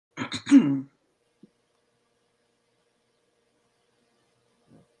And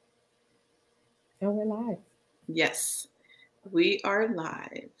we're live. Yes, we are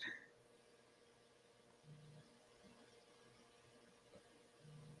live.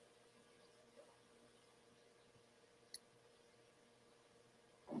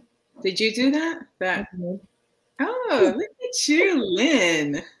 Did you do that? Oh, look at you,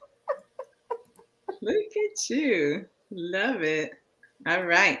 Lynn. Look at you. Love it. All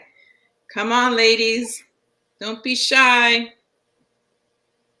right. Come on, ladies. Don't be shy.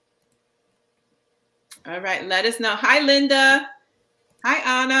 All right. Let us know. Hi, Linda.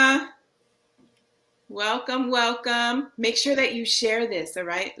 Hi, Anna. Welcome, welcome. Make sure that you share this, all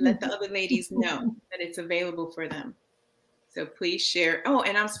right? Let the other ladies know that it's available for them. So please share. Oh,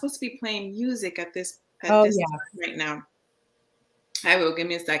 and I'm supposed to be playing music at this time right now. I will. Give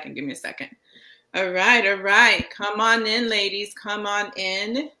me a second. Give me a second. All right. All right. Come on in, ladies. Come on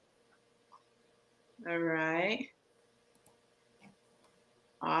in. All right.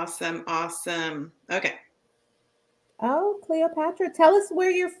 Awesome. Awesome. Okay. Oh, Cleopatra, tell us where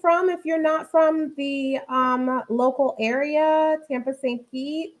you're from if you're not from the local area, Tampa, St.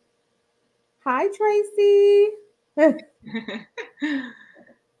 Pete. Hi, Tracy.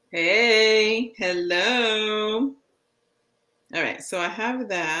 Hey, hello. All right, so I have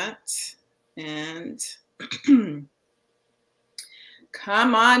that, and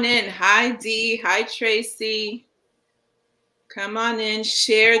come on in. Hi, Dee. Hi, Tracy. Come on in.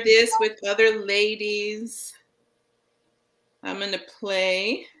 Share this with other ladies. I'm going to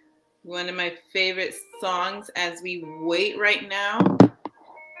play one of my favorite songs as we wait right now.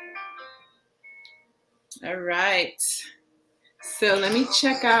 All right. So let me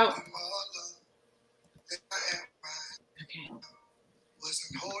check out. Okay.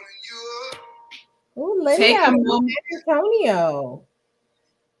 Oh, Linda from San Antonio.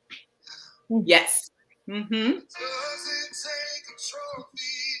 Yes. Mm-hmm.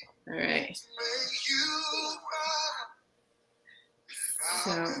 All right.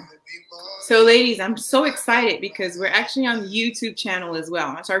 So ladies, I'm so excited because we're actually on the YouTube channel as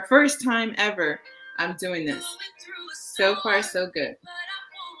well. It's our first time ever I'm doing this. So far, so good.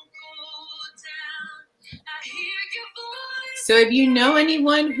 So if you know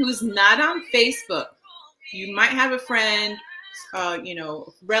anyone who's not on Facebook, you might have a friend,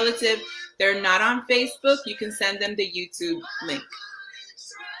 relative, they're not on Facebook, you can send them the YouTube link.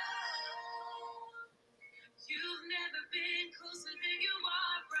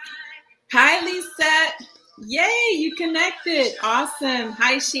 Hi, Lisette. Yay, you connected. Awesome.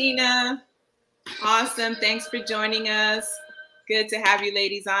 Hi, Sheena. Awesome. Thanks for joining us. Good to have you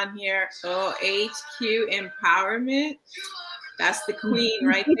ladies on here. Oh, HQ Empowerment. That's the queen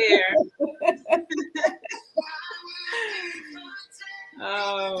right there.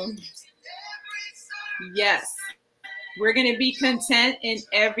 Oh, yes. We're going to be content in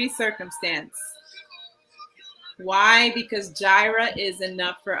every circumstance. Why? Because Jireh is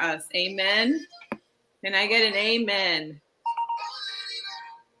enough for us. Amen. Can I get an amen?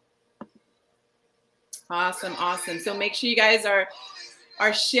 Awesome, awesome. So make sure you guys are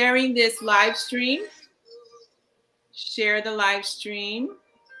sharing this live stream. Share the live stream.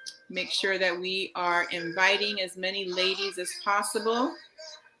 Make sure that we are inviting as many ladies as possible.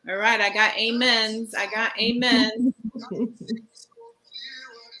 All right, I got amens. I got amens.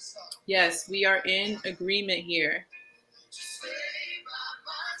 Yes, we are in agreement here.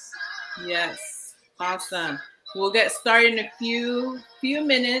 Yes, awesome. We'll get started in a few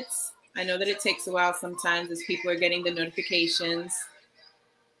minutes. I know that it takes a while sometimes as people are getting the notifications,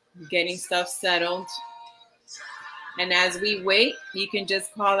 getting stuff settled. And as we wait, you can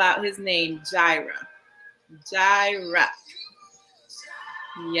just call out his name, Jireh. Jireh.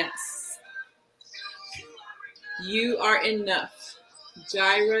 Yes. You are enough.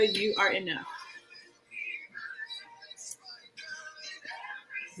 Jireh, you are enough.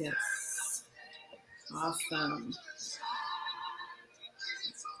 Yes. Awesome.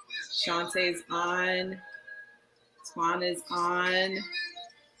 Shantae's on. Twan is on.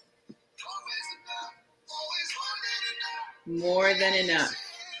 More than enough.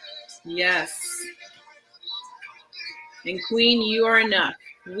 Yes. And Queen, you are enough.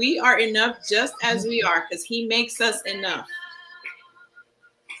 We are enough just as we are because he makes us enough.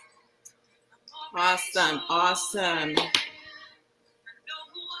 Awesome. Awesome.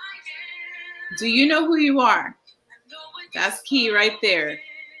 Do you know who you are? That's key right there.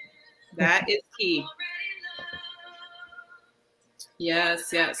 That is key.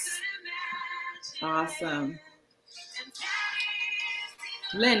 Yes, yes. Awesome.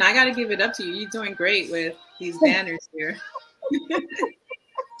 Lynn, I got to give it up to you. You're doing great with these banners here.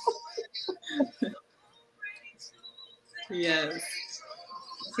 Yes.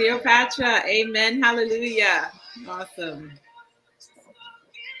 Cleopatra, amen, hallelujah. Awesome.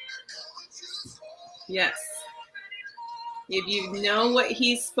 Yes. If you know what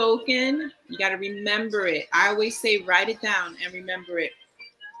he's spoken, you got to remember it. I always say write it down and remember it.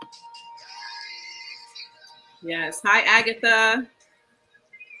 Yes. Hi, Agatha.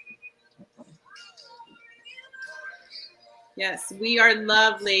 Yes, we are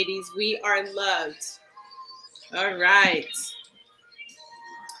loved, ladies. We are loved. All right.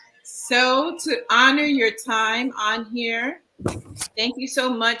 So to honor your time on here, thank you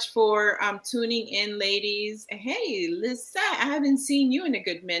so much for tuning in, ladies. Hey, Lisette, I haven't seen you in a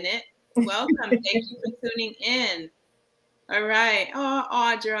good minute. Welcome. Thank you for tuning in. All right. Oh,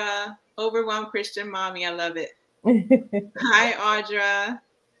 Audra, Overwhelmed Christian Mommy. I love it. Hi, Audra.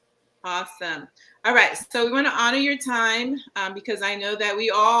 Awesome. All right. So we want to honor your time because I know that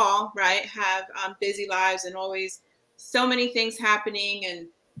we all, right, have busy lives and always so many things happening and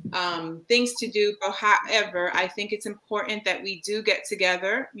things to do. But however, I think it's important that we do get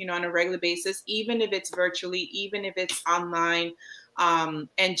together, you know, on a regular basis, even if it's virtually, even if it's online,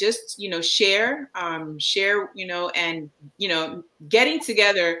 and just, you know, share, you know, and, you know, getting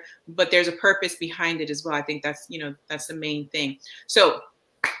together, but there's a purpose behind it as well. I think that's, you know, that's the main thing. So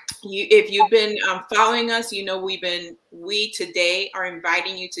if you've been following us, you know we today are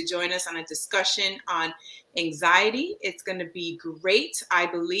inviting you to join us on a discussion on anxiety. It's going to be great. I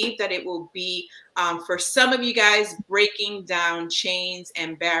believe that it will be for some of you guys breaking down chains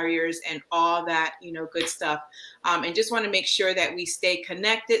and barriers and all that, you know, good stuff. And just want to make sure that we stay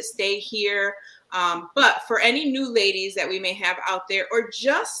connected, stay here. But for any new ladies that we may have out there, or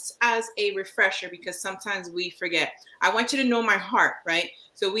just as a refresher, because sometimes we forget, I want you to know my heart, right?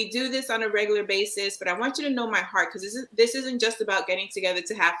 So we do this on a regular basis, but I want you to know my heart, because this isn't just about getting together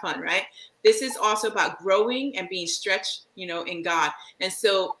to have fun, right? This is also about growing and being stretched, you know, in God. And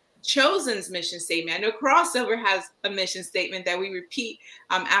so Chosen's mission statement, I know Crossover has a mission statement that we repeat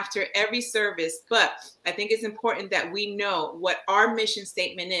after every service, but I think it's important that we know what our mission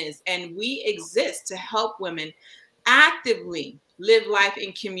statement is. And we exist to help women actively live life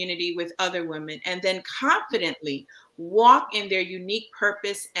in community with other women, and then confidently walk in their unique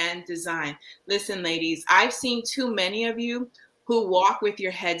purpose and design. Listen, ladies, I've seen too many of you who walk with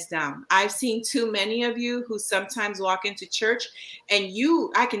your heads down. I've seen too many of you who sometimes walk into church and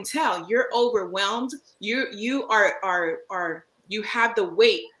I can tell you're overwhelmed. You have the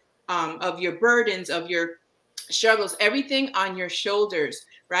weight of your burdens, of your struggles, everything on your shoulders,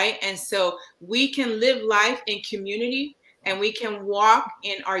 right? And so we can live life in community, and we can walk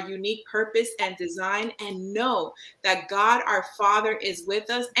in our unique purpose and design, and know that God, our Father, is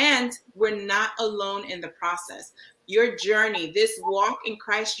with us, and we're not alone in the process. Your journey, this walk in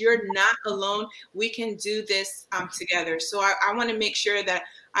Christ, you're not alone. We can do this together. So I want to make sure that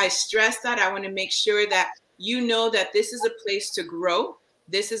I stress that. I want to make sure that you know that this is a place to grow.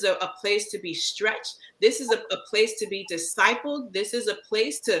 This is a place to be stretched. This is a place to be discipled. This is a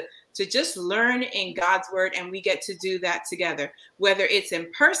place to just learn in God's word, and we get to do that together, whether it's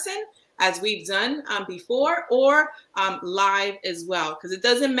in person, as we've done before, or live as well, because it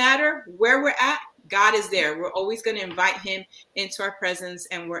doesn't matter where we're at. God is there. We're always going to invite him into our presence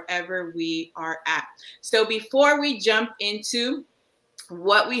and wherever we are at. So before we jump into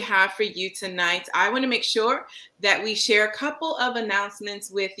what we have for you tonight, I want to make sure that we share a couple of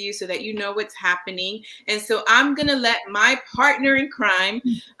announcements with you so that you know what's happening. And so I'm going to let my partner in crime,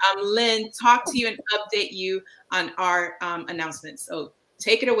 Lynn, talk to you and update you on our announcements. So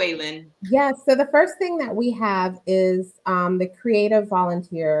take it away, Lynn. Yes. So the first thing that we have is the creative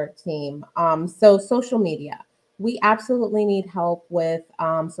volunteer team. So social media. We absolutely need help with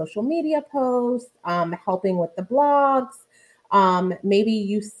social media posts, helping with the blogs. Maybe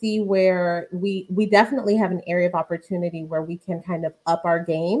you see where we definitely have an area of opportunity where we can kind of up our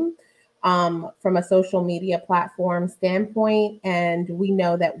game from a social media platform standpoint. And we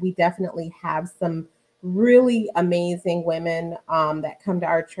know that we definitely have some really amazing women that come to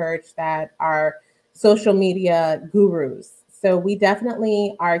our church that are social media gurus. So we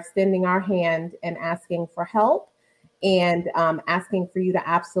definitely are extending our hand and asking for help, and asking for you to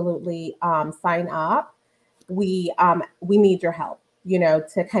absolutely sign up. We need your help, you know,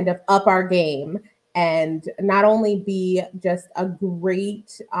 to kind of up our game and not only be just a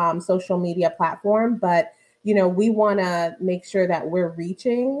great social media platform, but, you know, we want to make sure that we're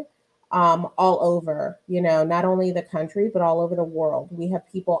reaching all over, you know, not only the country, but all over the world. We have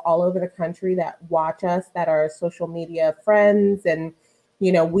people all over the country that watch us, that are social media friends. And,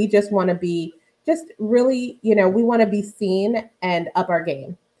 you know, we just want to be just really, you know, we want to be seen and up our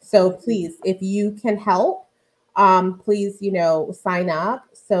game. So please, if you can help, please, sign up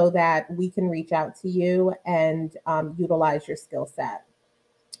so that we can reach out to you and utilize your skill set.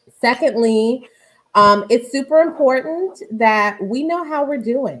 Secondly, it's super important that we know how we're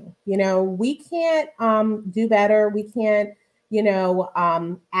doing. We can't do better. We can't,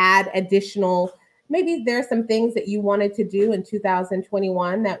 add additional. Maybe there's some things that you wanted to do in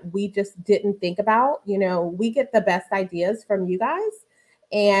 2021 that we just didn't think about. We get the best ideas from you guys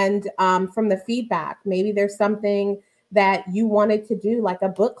and from the feedback. Maybe there's something that you wanted to do, like a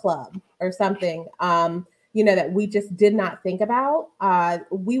book club or something. That we just did not think about.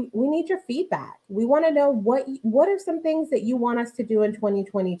 We need your feedback. We want to know what are some things that you want us to do in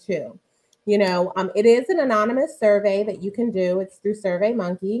 2022. It is an anonymous survey that you can do. It's through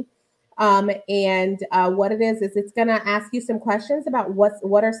SurveyMonkey. And what it is it's going to ask you some questions about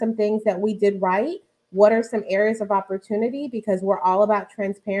what are some things that we did right. What are some areas of opportunity? Because we're all about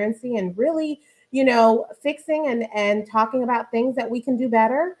transparency and really, fixing and talking about things that we can do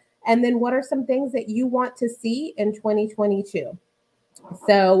better. And then what are some things that you want to see in 2022?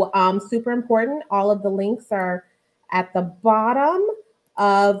 So super important. All of the links are at the bottom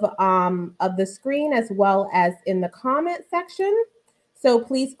of the screen as well as in the comment section. So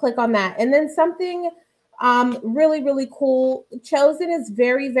please click on that. And then something really, really cool. Chosen is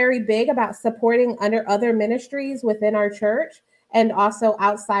very, very big about supporting under other ministries within our church and also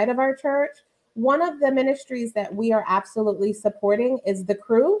outside of our church. One of the ministries that we are absolutely supporting is The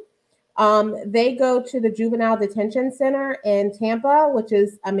Crew. They go to the Juvenile Detention Center in Tampa, which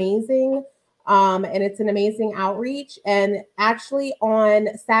is amazing. And it's an amazing outreach. And actually on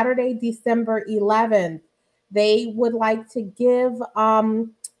Saturday, December 11th, they would like to give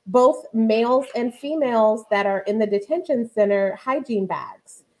both males and females that are in the detention center hygiene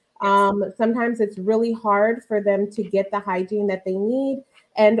bags. Sometimes it's really hard for them to get the hygiene that they need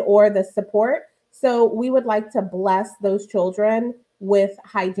and or the support. So we would like to bless those children with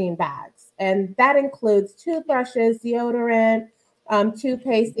hygiene bags. And that includes toothbrushes, deodorant,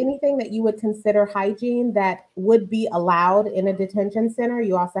 toothpaste, anything that you would consider hygiene that would be allowed in a detention center.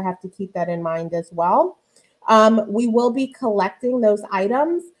 You also have to keep that in mind as well. We will be collecting those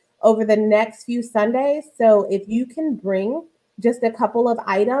items over the next few Sundays. So if you can bring just a couple of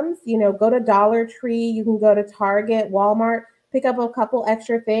items, go to Dollar Tree, you can go to Target, Walmart, pick up a couple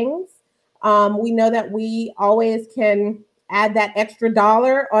extra things. We know that we always can add that extra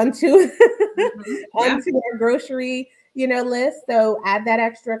dollar onto onto our grocery list. So add that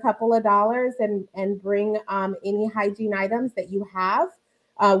extra couple of dollars and bring any hygiene items that you have.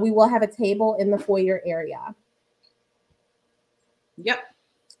 We will have a table in the foyer area. Yep.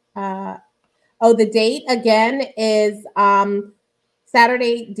 The date again is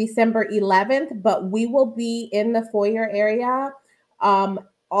Saturday, December 11th, but we will be in the foyer area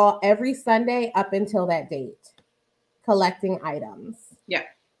every Sunday up until that date, collecting items. Yeah.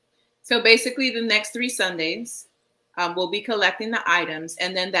 So basically the next 3 Sundays, we'll be collecting the items.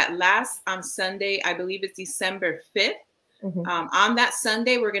 And then that last Sunday, I believe it's December 5th. Mm-hmm. On that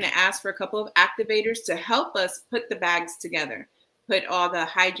Sunday, we're going to ask for a couple of activators to help us put the bags together, put all the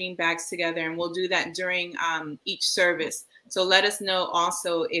hygiene bags together. And we'll do that during each service. So let us know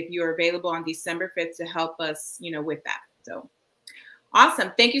also if you're available on December 5th to help us, with that. So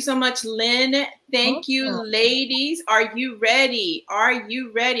awesome. Thank you so much, Lynn. Thank you, ladies. Are you ready? Are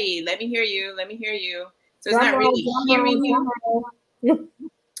you ready? Let me hear you. Let me hear you. So it's not really hearing you.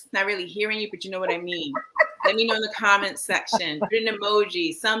 Not really hearing you, but you know what I mean. Let me know in the comments section. Put an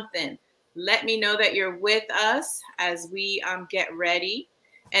emoji, something. Let me know that you're with us as we get ready.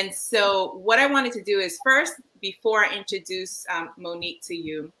 And so what I wanted to do is first, before I introduce Monique to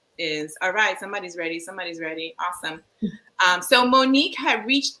you, is, all right, somebody's ready. Somebody's ready. Awesome. So Monique had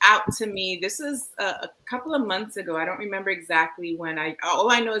reached out to me. This is a couple of months ago. I don't remember exactly when.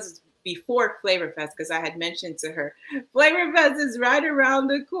 All I know is before Flavor Fest, because I had mentioned to her, Flavor Fest is right around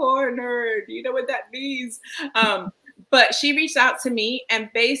the corner. Do you know what that means? But she reached out to me, and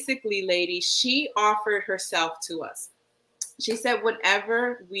basically, ladies, she offered herself to us. She said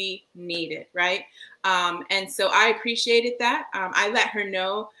whatever we needed, right? And so I appreciated that. I let her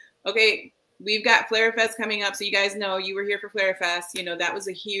know, okay, we've got Flavor Fest coming up. So you guys know you were here for Flavor Fest. That was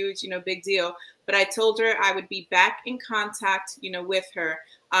a huge, big deal. But I told her I would be back in contact, with her.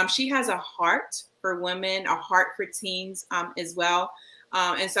 She has a heart for women, a heart for teens as well.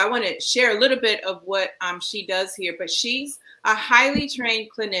 And so I want to share a little bit of what she does here. But she's a highly trained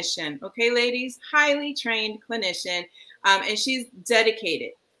clinician. Okay, ladies, highly trained clinician. And she's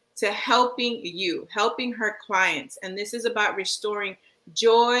dedicated to helping you, helping her clients. And this is about restoring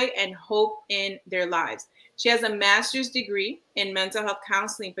joy and hope in their lives. She has a master's degree in mental health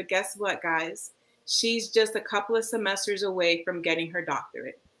counseling. But guess what, guys? She's just a couple of semesters away from getting her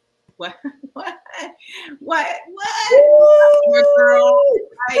doctorate. What? What? Your girl,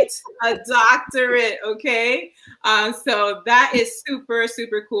 right? A doctorate, okay? So that is super,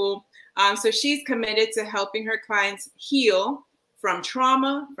 super cool. So she's committed to helping her clients heal from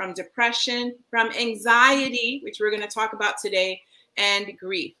trauma, from depression, from anxiety, which we're going to talk about today, and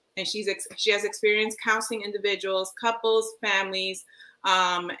grief. And she has experience counseling individuals, couples, families,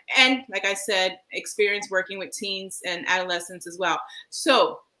 and like I said, experience working with teens and adolescents as well.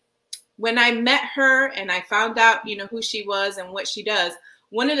 So when I met her and I found out, who she was and what she does,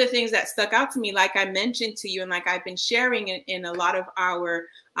 one of the things that stuck out to me, like I mentioned to you, and like I've been sharing in a lot of our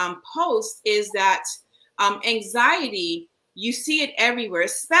posts, is that anxiety, you see it everywhere,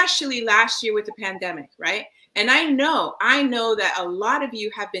 especially last year with the pandemic, right? And I know that a lot of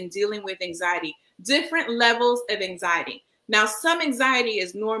you have been dealing with anxiety, different levels of anxiety. Now, some anxiety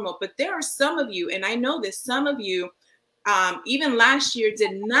is normal, but there are some of you, and I know this, some of you, even last year,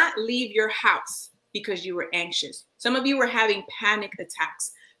 did not leave your house because you were anxious. Some of you were having panic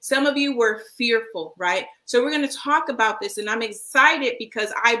attacks. Some of you were fearful, right? So we're going to talk about this, and I'm excited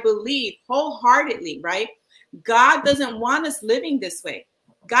because I believe wholeheartedly, right? God doesn't want us living this way.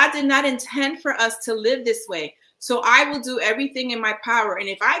 God did not intend for us to live this way. So I will do everything in my power. And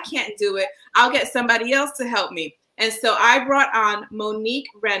if I can't do it, I'll get somebody else to help me. And so I brought on Monique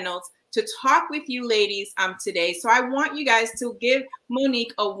Reynolds to talk with you ladies today. So I want you guys to give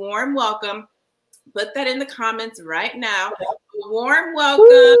Monique a warm welcome. Put that in the comments right now. A warm welcome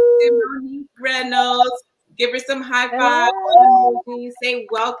to Monique Reynolds. Give her some high five. Say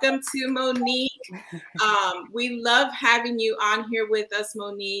welcome to Monique. We love having you on here with us,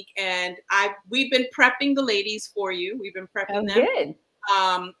 Monique. And we've been prepping the ladies for you. We've been prepping them. Good.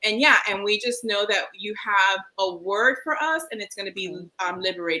 And we just know that you have a word for us, and it's going to be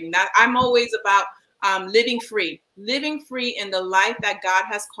liberating. That I'm always about living free in the life that God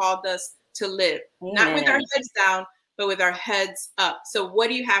has called us to live. Amen. Not with our heads down, but with our heads up. So what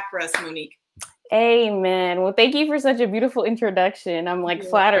do you have for us, Monique? Amen. Well, thank you for such a beautiful introduction. I'm like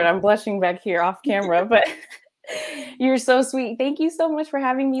flattered. I'm blushing back here off camera, but you're so sweet. Thank you so much for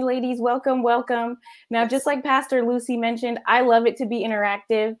having me, ladies. Welcome, welcome. Now, just like Pastor Lucy mentioned, I love it to be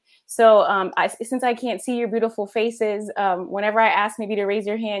interactive. So since I can't see your beautiful faces, whenever I ask maybe to raise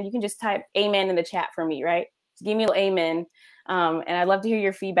your hand, you can just type amen in the chat for me, right? Just give me an amen. And I'd love to hear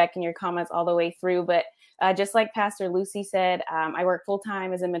your feedback and your comments all the way through. But just like Pastor Lucy said, I work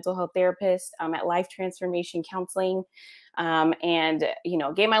full-time as a mental health therapist at Life Transformation Counseling, and,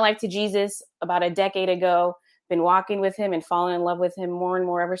 gave my life to Jesus about a decade ago, been walking with him and falling in love with him more and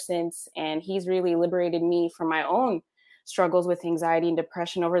more ever since. And he's really liberated me from my own struggles with anxiety and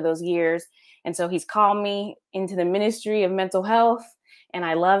depression over those years. And so he's called me into the ministry of mental health, and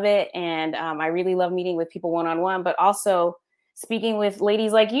I love it. And I really love meeting with people one-on-one, but also speaking with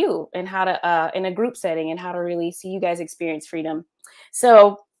ladies like you and how to, in a group setting, and how to really see you guys experience freedom.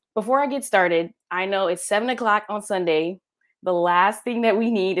 So before I get started, I know it's 7 o'clock on Sunday. The last thing that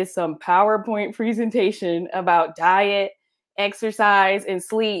we need is some PowerPoint presentation about diet, exercise, and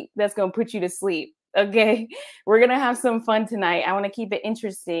sleep that's going to put you to sleep. Okay, we're going to have some fun tonight. I want to keep it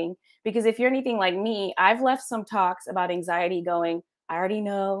interesting because if you're anything like me, I've left some talks about anxiety going, I already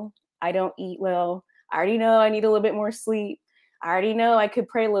know I don't eat well. I already know I need a little bit more sleep. I already know I could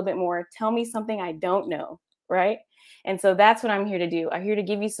pray a little bit more. Tell me something I don't know, right? And so that's what I'm here to do. I'm here to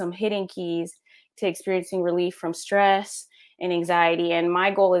give you some hidden keys to experiencing relief from stress and anxiety. And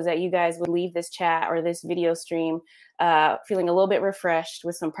my goal is that you guys would leave this chat or this video stream feeling a little bit refreshed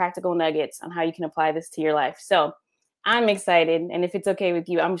with some practical nuggets on how you can apply this to your life. So I'm excited. And if it's okay with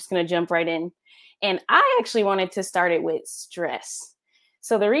you, I'm just going to jump right in. And I actually wanted to start it with stress.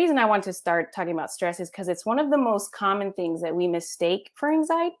 So the reason I want to start talking about stress is because it's one of the most common things that we mistake for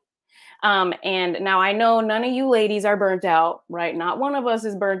anxiety. And now I know none of you ladies are burnt out, right? Not one of us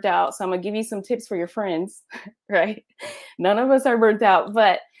is burnt out. So I'm gonna give you some tips for your friends, right? None of us are burnt out.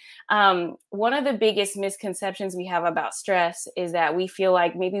 But one of the biggest misconceptions we have about stress is that we feel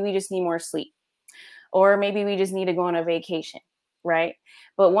like maybe we just need more sleep, or maybe we just need to go on a vacation, right?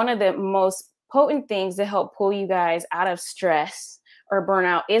 But one of the most potent things to help pull you guys out of stress or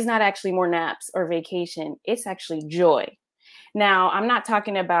burnout is not actually more naps or vacation. It's actually joy. Now, I'm not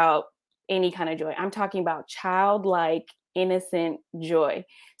talking about any kind of joy. I'm talking about childlike, innocent joy.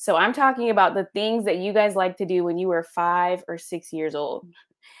 So I'm talking about the things that you guys like to do when you were 5 or 6 years old.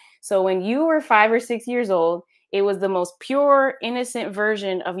 So when you were 5 or 6 years old, it was the most pure, innocent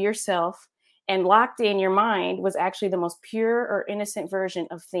version of yourself, and locked in your mind was actually the most pure or innocent version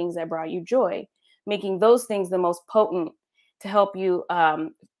of things that brought you joy, making those things the most potent to help you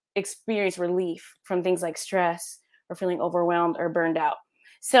experience relief from things like stress or feeling overwhelmed or burned out.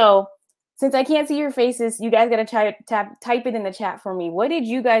 So since I can't see your faces, you guys got to type it in the chat for me. What did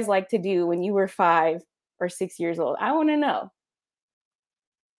you guys like to do when you were 5 or 6 years old? I want to know.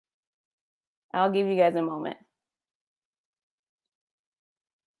 I'll give you guys a moment.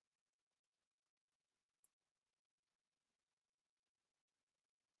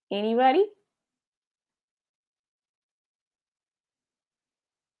 Anybody?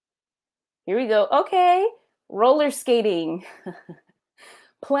 Here we go. Okay. Roller skating.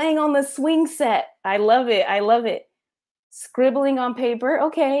 Playing on the swing set. I love it. I love it. Scribbling on paper.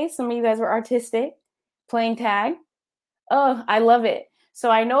 Okay. Some of you guys were artistic. Playing tag. Oh, I love it. So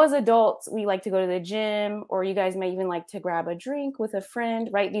I know as adults, we like to go to the gym, or you guys may even like to grab a drink with a friend,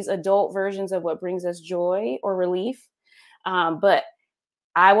 right? These adult versions of what brings us joy or relief. But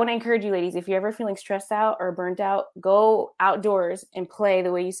I want to encourage you ladies, if you're ever feeling stressed out or burnt out, go outdoors and play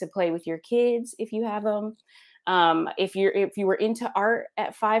the way you used to play with your kids if you have them. If you were into art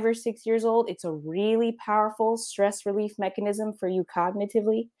at 5 or 6 years old, it's a really powerful stress relief mechanism for you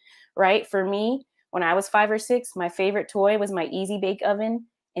cognitively, right? For me, when I was 5 or 6, my favorite toy was my Easy Bake Oven.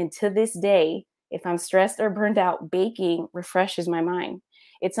 And to this day, if I'm stressed or burned out, baking refreshes my mind.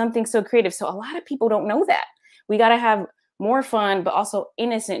 It's something so creative. So a lot of people don't know that. We got to have more fun, but also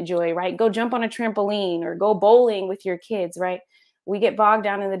innocent joy, right? Go jump on a trampoline or go bowling with your kids, right? We get bogged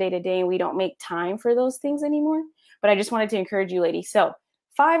down in the day-to-day and we don't make time for those things anymore. But I just wanted to encourage you ladies. So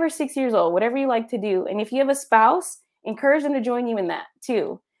 5 or 6 years old, whatever you like to do. And if you have a spouse, encourage them to join you in that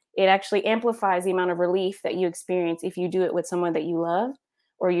too. It actually amplifies the amount of relief that you experience if you do it with someone that you love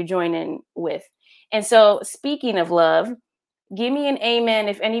or you join in with. And so speaking of love, give me an amen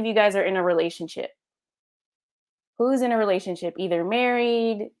if any of you guys are in a relationship. Who's in a relationship, either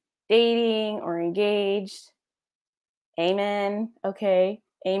married, dating, or engaged? Amen. Okay.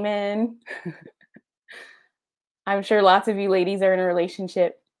 Amen. I'm sure lots of you ladies are in a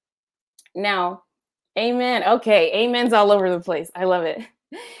relationship. Now, amen. Okay. Amen's all over the place. I love it.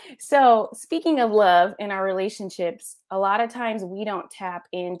 So speaking of love in our relationships, a lot of times we don't tap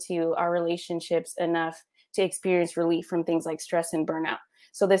into our relationships enough to experience relief from things like stress and burnout.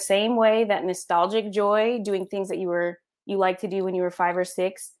 So the same way that nostalgic joy, doing things that you like to do when you were 5 or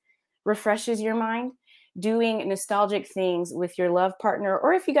 6, refreshes your mind, doing nostalgic things with your love partner,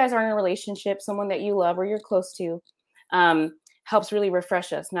 or if you guys are in a relationship, someone that you love or you're close to, helps really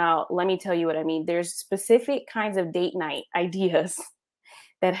refresh us. Now, let me tell you what I mean. There's specific kinds of date night ideas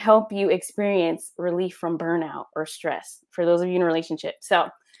that help you experience relief from burnout or stress for those of you in a relationship. So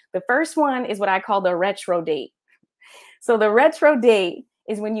the first one is what I call the retro date. So the retro date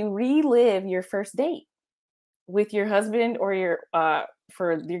is when you relive your first date with your husband or your,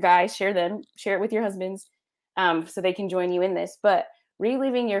 for your guys, share it with your husbands so they can join you in this. But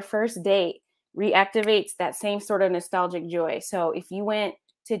reliving your first date reactivates that same sort of nostalgic joy. So if you went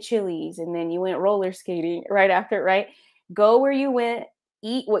to Chili's and then you went roller skating right after, right? Go where you went,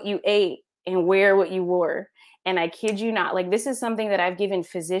 eat what you ate, and wear what you wore. And I kid you not, like this is something that I've given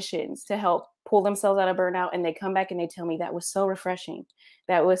physicians to help pull themselves out of burnout. And they come back and they tell me that was so refreshing.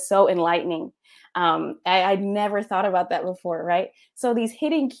 That was so enlightening. I'd never thought about that before, right? So these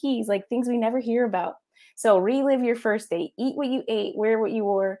hidden keys, like things we never hear about. So relive your first date, eat what you ate, wear what you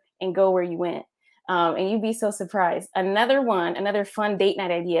wore, and go where you went. And you'd be so surprised. Another fun date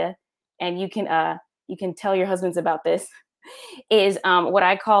night idea, and you can tell your husbands about this, is what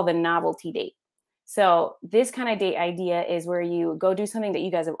I call the novelty date. So this kind of date idea is where you go do something that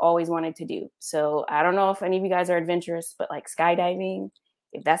you guys have always wanted to do. So I don't know if any of you guys are adventurous, but like skydiving,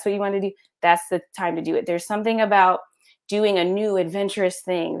 if that's what you want to do, that's the time to do it. There's something about doing a new adventurous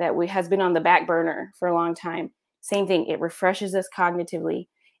thing that has been on the back burner for a long time. Same thing. It refreshes us cognitively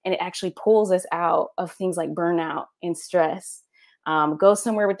and it actually pulls us out of things like burnout and stress. Go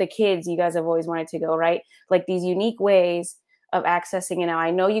somewhere with the kids you guys have always wanted to go, right? Like these unique ways of accessing it. Now, I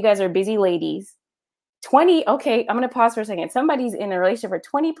know you guys are busy ladies. 20, okay, I'm going to pause for a second. Somebody's in a relationship for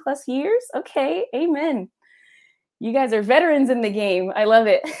 20 plus years. Okay, amen. You guys are veterans in the game. I love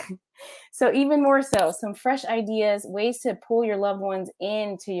it. So even more so, some fresh ideas, ways to pull your loved ones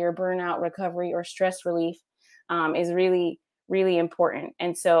into your burnout recovery or stress relief is really, really important.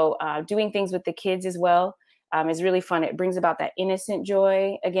 And so doing things with the kids as well is really fun. It brings about that innocent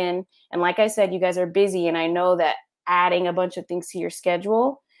joy again. And like I said, you guys are busy. And I know that adding a bunch of things to your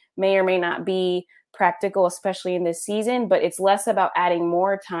schedule may or may not be practical, especially in this season, but it's less about adding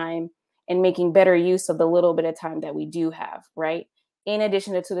more time and making better use of the little bit of time that we do have, right? In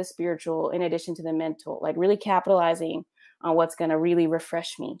addition to the spiritual, in addition to the mental, like really capitalizing on what's going to really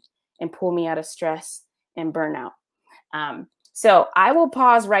refresh me and pull me out of stress and burnout. So I will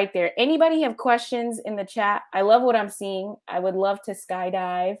pause right there. Anybody have questions in the chat? I love what I'm seeing. I would love to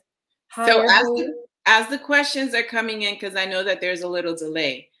skydive higher. So as the questions are coming in, because I know that there's a little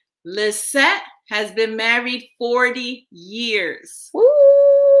delay, Lisette has been married 40 years. Woo!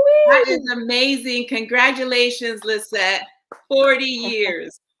 That is amazing. Congratulations, Lisette. 40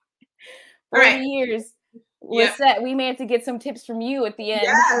 years. 40 years. Lisette, we may have to get some tips from you at the end.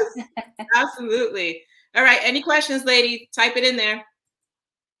 Yes, absolutely. All right. Any questions, ladies? Type it in there.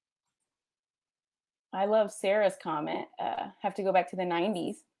 I love Sarah's comment. Have to go back to the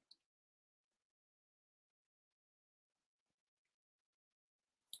 90s.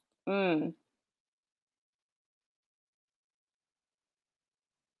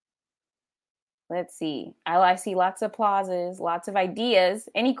 Let's see. I see lots of applauses, lots of ideas.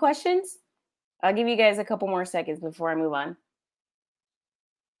 Any questions? I'll give you guys a couple more seconds before I move on.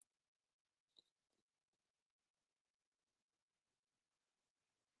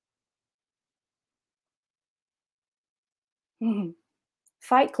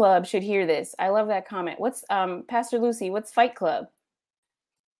 Fight Club should hear this. I love that comment. What's Pastor Lucy, what's Fight Club?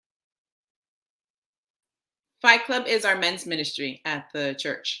 Fight Club is our men's ministry at the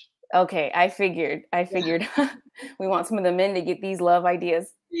church. Okay, I figured. We want some of the men to get these love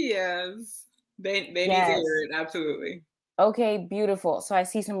ideas. Yes. They need to hear it, absolutely. Okay, beautiful. So I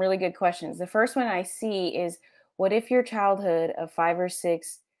see some really good questions. The first one I see is, what if your childhood of 5 or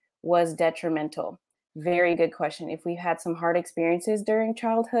 6 was detrimental? Very good question. If we've had some hard experiences during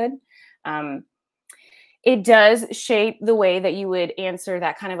childhood, it does shape the way that you would answer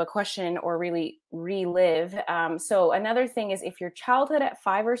that kind of a question or really relive. So another thing is, if your childhood at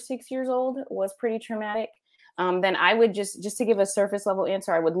 5 or 6 years old was pretty traumatic, then I would just to give a surface level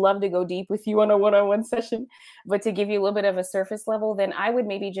answer, I would love to go deep with you on a one-on-one session, but to give you a little bit of a surface level, then I would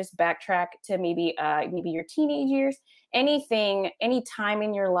maybe just backtrack to maybe your teenage years, any time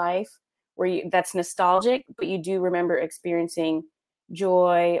in your life where that's nostalgic, but you do remember experiencing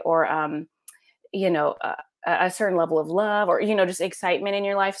joy or a certain level of love or, just excitement in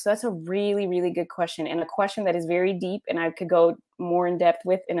your life. So that's a really, really good question, and a question that is very deep, and I could go more in depth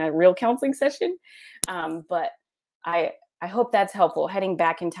with in a real counseling session. But I hope that's helpful heading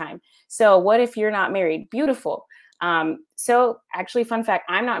back in time. So what if you're not married? Beautiful. So actually, fun fact,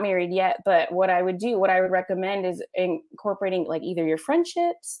 I'm not married yet, but what I would recommend is incorporating like either your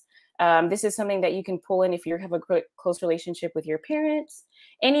friendships. This is something that you can pull in if you have a close relationship with your parents,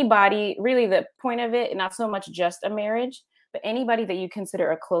 anybody, really the point of it, not so much just a marriage, but anybody that you consider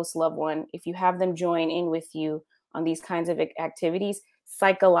a close loved one. If you have them join in with you on these kinds of activities,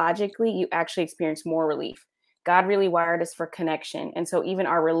 psychologically, you actually experience more relief. God really wired us for connection. And so even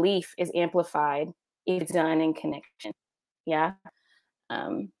our relief is amplified if it's done in connection. Yeah.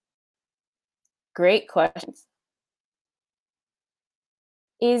 Great questions.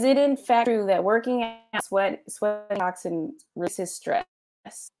 Is it in fact true that working out, sweating toxins releases stress?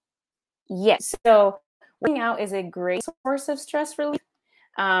 Yes. So working out is a great source of stress relief.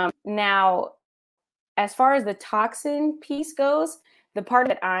 Now, as far as the toxin piece goes, the part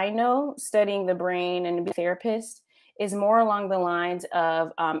that I know, studying the brain and being a therapist, is more along the lines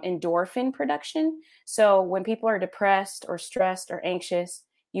of endorphin production. So when people are depressed or stressed or anxious,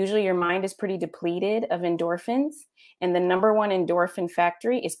 usually your mind is pretty depleted of endorphins. And the number one endorphin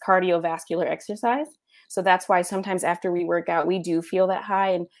factory is cardiovascular exercise. So that's why sometimes after we work out, we do feel that high.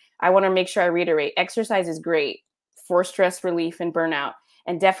 And I want to make sure I reiterate, exercise is great for stress relief and burnout,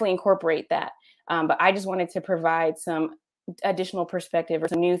 and definitely incorporate that. But I just wanted to provide some additional perspective or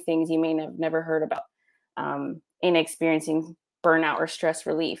some new things you may have never heard about in experiencing burnout or stress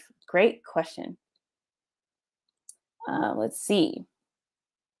relief. Great question. Let's see.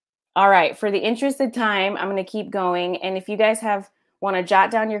 All right, for the interest of time, I'm going to keep going. And if you guys want to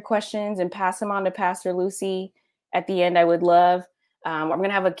jot down your questions and pass them on to Pastor Lucy at the end, I would love. I'm going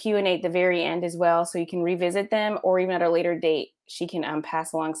to have a Q&A at the very end as well, so you can revisit them, or even at a later date, she can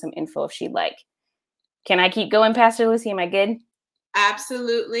pass along some info if she'd like. Can I keep going, Pastor Lucy? Am I good?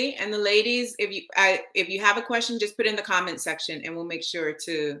 Absolutely. And the ladies, if you have a question, just put it in the comment section and we'll make sure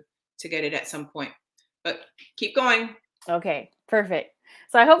to get it at some point. But keep going. Okay, perfect.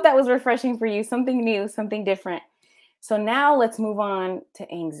 So I hope that was refreshing for you, something new, something different. So now let's move on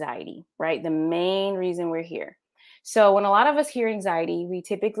to anxiety, right? The main reason we're here. So when a lot of us hear anxiety, we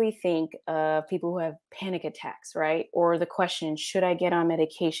typically think of people who have panic attacks, right? Or the question, should I get on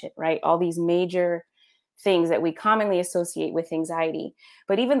medication, right? All these major things that we commonly associate with anxiety.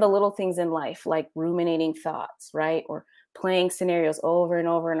 But even the little things in life, like ruminating thoughts, right? Or playing scenarios over and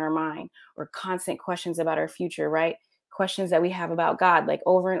over in our mind, or constant questions about our future, right? questions that we have about God, like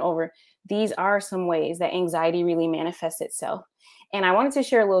over and over. These are some ways that anxiety really manifests itself. And I wanted to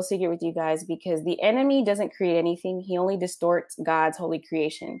share a little secret with you guys, because the enemy doesn't create anything. He only distorts God's holy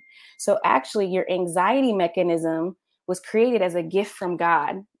creation. So actually, your anxiety mechanism was created as a gift from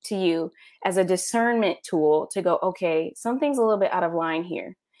God to you, as a discernment tool to go, okay, something's a little bit out of line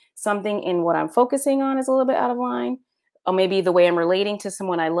here. Something in what I'm focusing on is a little bit out of line. Or maybe the way I'm relating to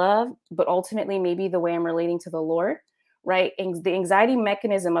someone I love, but ultimately maybe the way I'm relating to the Lord, right? And the anxiety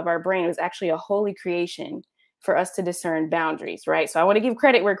mechanism of our brain was actually a holy creation for us to discern boundaries, right? So I want to give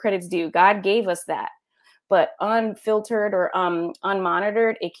credit where credit's due. God gave us that, but unfiltered or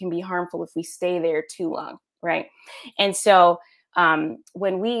unmonitored, it can be harmful if we stay there too long, right? And so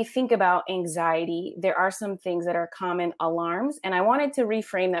when we think about anxiety, there are some things that are common alarms. And I wanted to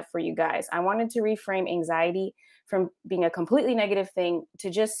reframe that for you guys. I wanted to reframe anxiety from being a completely negative thing to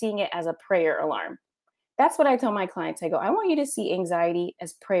just seeing it as a prayer alarm. That's what I tell my clients. I go, I want you to see anxiety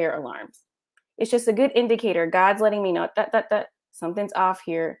as prayer alarms. It's just a good indicator. God's letting me know that something's off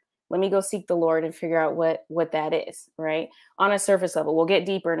here. Let me go seek the Lord and figure out what that is, right? On a surface level. We'll get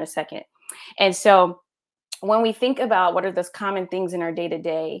deeper in a second. And so when we think about what are those common things in our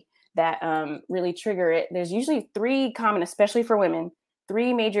day-to-day that really trigger it, there's usually three common, especially for women,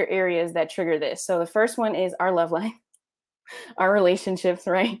 three major areas that trigger this. So the first one is our love life, our relationships,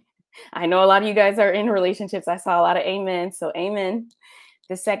 right? I know a lot of you guys are in relationships. I saw a lot of amen. So amen.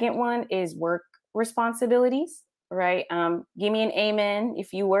 The second one is work responsibilities, right? Give me an amen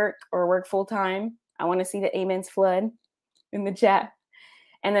if you work or work full time. I want to see the amens flood in the chat.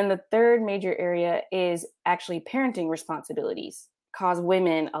 And then the third major area is actually parenting responsibilities, cause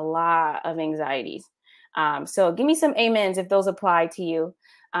women a lot of anxieties. So give me some amens if those apply to you.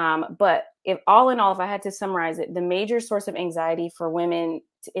 But if all in all, if I had to summarize it, the major source of anxiety for women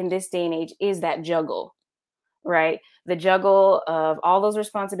in this day and age is that juggle, right? The juggle of all those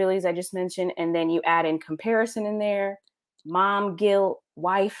responsibilities I just mentioned. And then you add in comparison in there, mom guilt,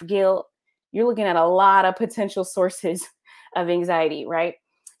 wife guilt. You're looking at a lot of potential sources of anxiety, right?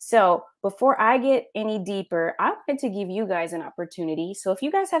 So before I get any deeper, I wanted to give you guys an opportunity. So if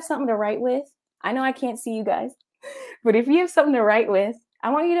you guys have something to write with, I know I can't see you guys, but if you have something to write with, I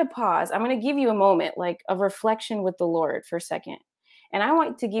want you to pause. I'm going to give you a moment, like a reflection with the Lord for a second. And I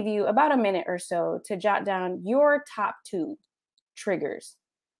want to give you about a minute or so to jot down your top 2 triggers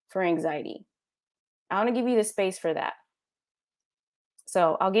for anxiety. I want to give you the space for that.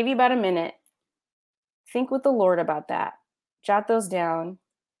 So I'll give you about a minute. Think with the Lord about that. Jot those down.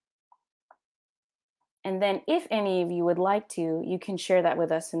 And then if any of you would like to, you can share that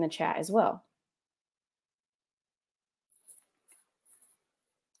with us in the chat as well.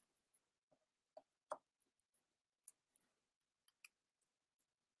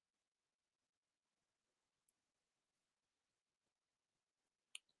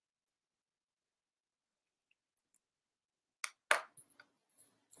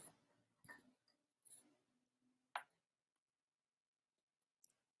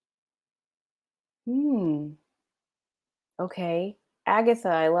 Okay. Agatha,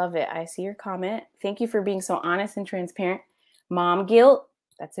 I love it. I see your comment. Thank you for being so honest and transparent. Mom guilt,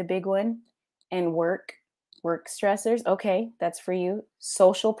 that's a big one. And work stressors. Okay, that's for you.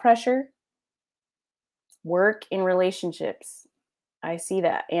 Social pressure, work in relationships. I see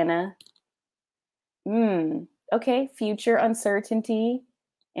that, Anna. Okay, future uncertainty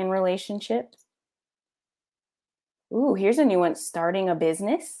in relationships. Ooh, here's a new one. Starting a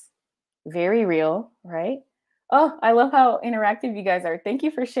business. Very real, right? Oh, I love how interactive you guys are. Thank you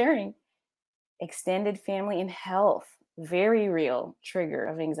for sharing. Extended family and health. Very real trigger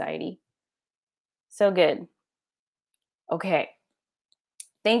of anxiety. So good. Okay.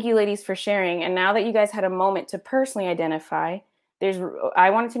 Thank you, ladies, for sharing. And now that you guys had a moment to personally identify, I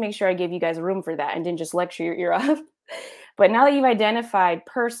wanted to make sure I gave you guys room for that and didn't just lecture your ear off. But now that you've identified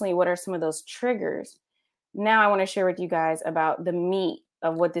personally what are some of those triggers, now I want to share with you guys about the meat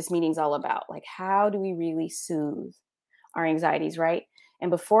of what this meeting's all about. Like, how do we really soothe our anxieties, right?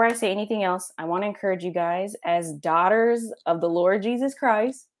 And before I say anything else, I want to encourage you guys, as daughters of the Lord Jesus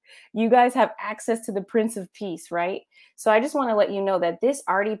Christ, you guys have access to the Prince of Peace, right? So I just want to let you know that this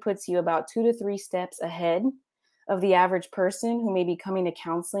already puts you about 2 to 3 steps ahead of the average person who may be coming to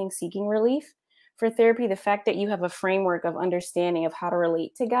counseling seeking relief. For therapy, the fact that you have a framework of understanding of how to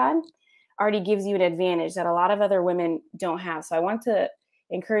relate to God already gives you an advantage that a lot of other women don't have. So I want to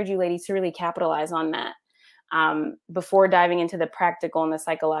encourage you ladies to really capitalize on that before diving into the practical and the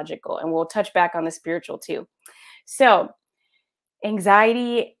psychological. And we'll touch back on the spiritual too. So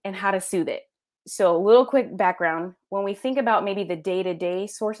anxiety and how to soothe it. So, a little quick background. When we think about maybe the day-to-day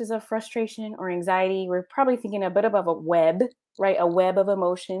sources of frustration or anxiety, we're probably thinking a bit of a web, right? A web of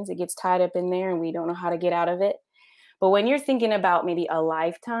emotions. It gets tied up in there and we don't know how to get out of it. But when you're thinking about maybe a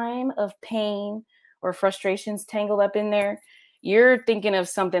lifetime of pain or frustrations tangled up in there, you're thinking of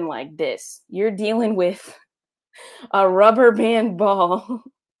something like this. You're dealing with a rubber band ball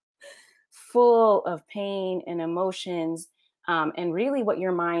full of pain and emotions, and really what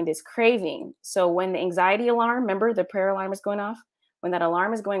your mind is craving. So when the anxiety alarm, remember the prayer alarm is going off? When that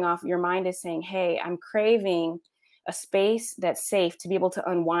alarm is going off, your mind is saying, hey, I'm craving a space that's safe to be able to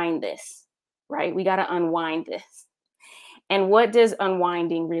unwind this, right? We got to unwind this. And what does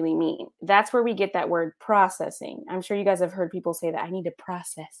unwinding really mean? That's where we get that word processing. I'm sure you guys have heard people say that I need to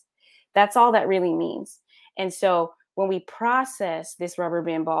process. That's all that really means. And so when we process this rubber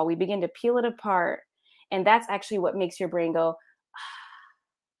band ball, we begin to peel it apart. And that's actually what makes your brain go,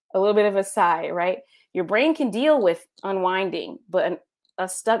 a little bit of a sigh, right? Your brain can deal with unwinding, but a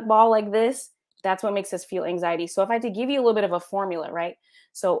stuck ball like this, that's what makes us feel anxiety. So if I had to give you a little bit of a formula, right?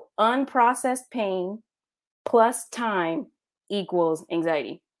 So unprocessed pain plus time equals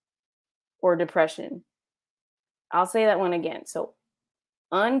anxiety or depression. I'll say that one again. So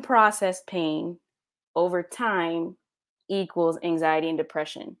unprocessed pain over time equals anxiety and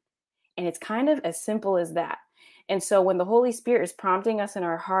depression. And it's kind of as simple as that. And so when the Holy Spirit is prompting us in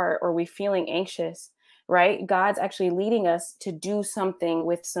our heart or we feeling anxious, right? God's actually leading us to do something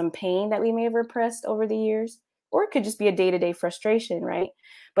with some pain that we may have repressed over the years, or it could just be a day-to-day frustration, right?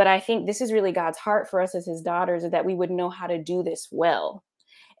 But I think this is really God's heart for us as his daughters, that we would know how to do this well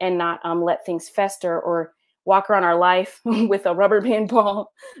and not let things fester or walk around our life with a rubber band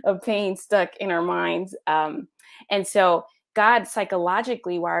ball of pain stuck in our minds. And so God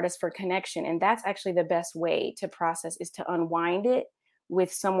psychologically wired us for connection. And that's actually the best way to process, is to unwind it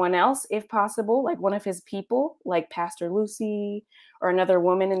with someone else, if possible, like one of his people, like Pastor Lucy or another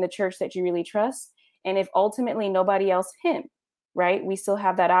woman in the church that you really trust. And if ultimately nobody else, him, right? We still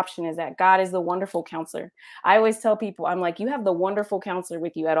have that option, is that God is the wonderful counselor. I always tell people, I'm like, you have the wonderful counselor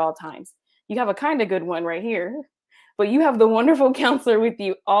with you at all times. You have a kind of good one right here, but you have the wonderful counselor with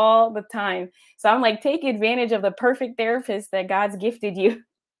you all the time. So I'm like, take advantage of the perfect therapist that God's gifted you,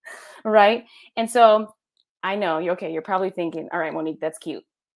 right? And so I know you're probably thinking, all right, Monique, that's cute.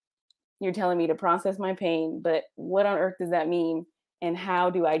 You're telling me to process my pain, but what on earth does that mean? And how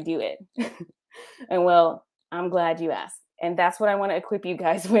do I do it? And well, I'm glad you asked. And that's what I want to equip you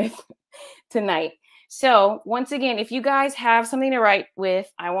guys with tonight. So once again, if you guys have something to write with,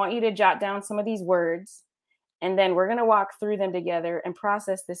 I want you to jot down some of these words, and then we're going to walk through them together and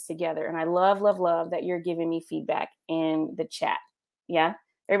process this together. And I love, love, love that you're giving me feedback in the chat. Yeah.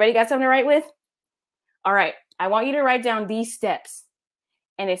 Everybody got something to write with? All right. I want you to write down these steps.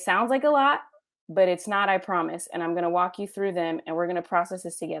 And it sounds like a lot, but it's not, I promise. And I'm going to walk you through them and we're going to process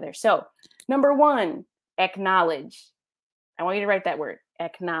this together. So number 1, acknowledge. I want you to write that word,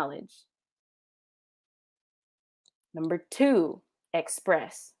 acknowledge. Number 2,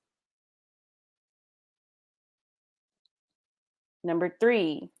 express. Number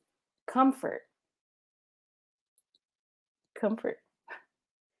 3, comfort. Comfort.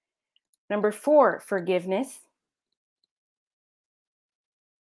 Number 4, forgiveness.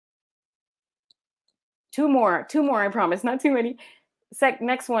 2 more, I promise, not too many.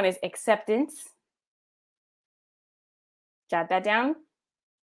 Next one is acceptance. Jot that down.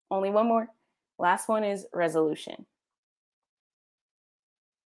 Only 1 more. Last one is resolution.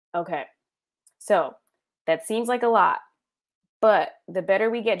 Okay. So that seems like a lot, but the better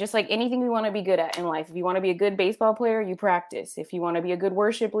we get, just like anything we want to be good at in life, if you want to be a good baseball player, you practice. If you want to be a good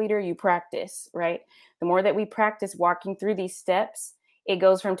worship leader, you practice, right? The more that we practice walking through these steps, it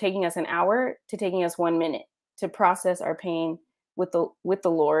goes from taking us an hour to taking us 1 minute to process our pain with the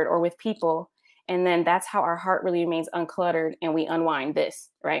Lord or with people. And then that's how our heart really remains uncluttered and we unwind this,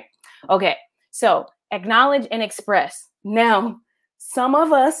 right? Okay. So acknowledge and express. Now, some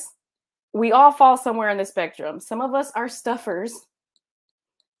of us, we all fall somewhere in the spectrum. Some of us are stuffers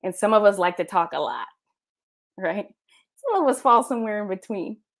and some of us like to talk a lot, right? Some of us fall somewhere in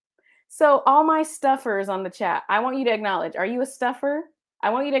between. So all my stuffers on the chat, I want you to acknowledge, are you a stuffer?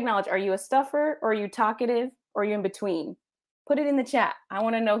 I want you to acknowledge, are you a stuffer or are you talkative or are you in between? Put it in the chat. I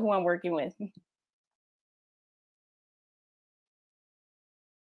want to know who I'm working with.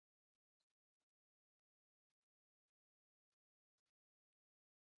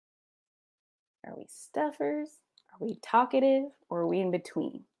 Are we stuffers? Are we talkative? Or are we in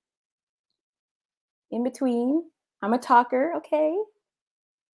between? In between. I'm a talker. Okay.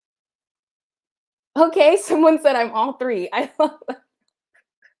 Okay. Someone said I'm all 3.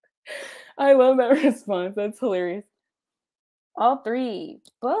 I I love that response. That's hilarious. All three,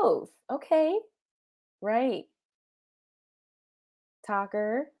 both. Okay. Right.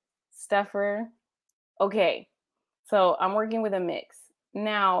 Talker, stuffer. Okay. So I'm working with a mix.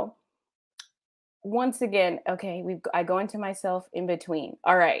 Now, once again, okay, I go into myself in between.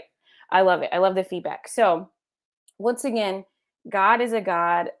 All right. I love it. I love the feedback. So once again, God is a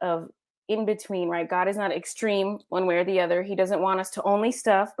God of in between, right? God is not extreme one way or the other. He doesn't want us to only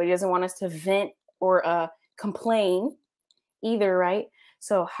stuff, but he doesn't want us to vent or complain either, right?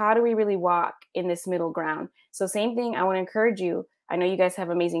 So how do we really walk in this middle ground? So same thing, I want to encourage you. I know you guys have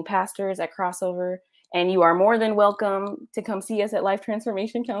amazing pastors at Crossover, and you are more than welcome to come see us at Life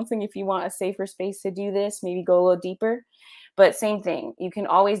Transformation Counseling if you want a safer space to do this, maybe go a little deeper. But same thing, you can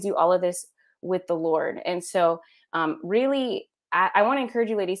always do all of this with the Lord. And so really, I want to encourage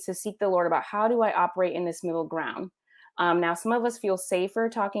you ladies to seek the Lord about how do I operate in this middle ground? Now, some of us feel safer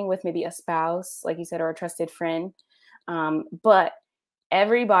talking with maybe a spouse, like you said, or a trusted friend. But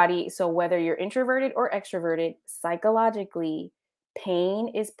everybody, so whether you're introverted or extroverted, psychologically, pain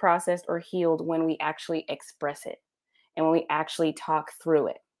is processed or healed when we actually express it and when we actually talk through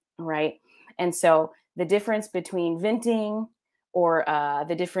it, right? And so the difference between venting or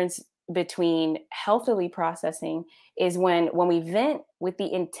the difference between healthily processing is when we vent with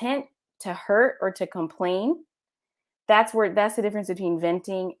the intent to hurt or to complain. That's the difference between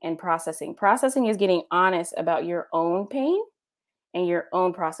venting and processing. Processing is getting honest about your own pain and your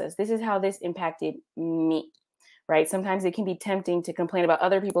own process. This is how this impacted me, right? Sometimes it can be tempting to complain about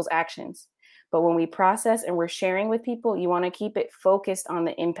other people's actions. But when we process and we're sharing with people, you want to keep it focused on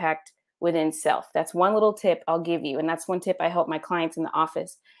the impact within self. That's one little tip I'll give you. And that's one tip I help my clients in the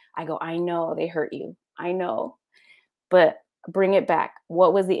office. I go, I know they hurt you. I know. But bring it back.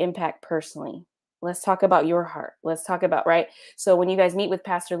 What was the impact personally? Let's talk about your heart. Let's talk about, right? So when you guys meet with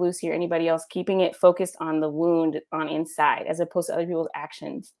Pastor Lucy or anybody else, keeping it focused on the wound on inside as opposed to other people's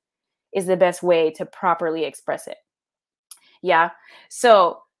actions is the best way to properly express it. Yeah.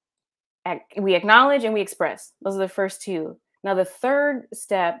 So we acknowledge and we express. Those are the first two. Now, the third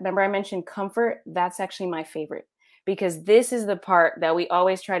step, remember I mentioned comfort? That's actually my favorite because this is the part that we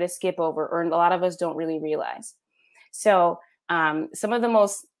always try to skip over or a lot of us don't really realize. So some of the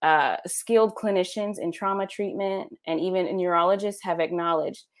most skilled clinicians in trauma treatment and even neurologists have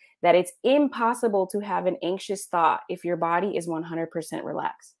acknowledged that it's impossible to have an anxious thought if your body is 100%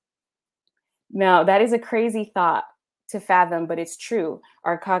 relaxed. Now, that is a crazy thought to fathom, but it's true.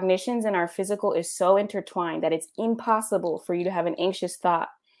 Our cognitions and our physical is so intertwined that it's impossible for you to have an anxious thought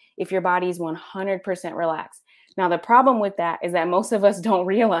if your body is 100% relaxed. Now, the problem with that is that most of us don't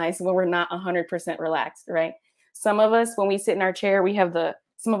realize when we're not 100% relaxed, right? Some of us, when we sit in our chair,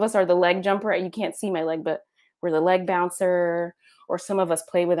 some of us are the leg jumper. You can't see my leg, but we're the leg bouncer, or some of us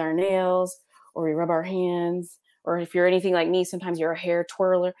play with our nails, or we rub our hands, or if you're anything like me, sometimes you're a hair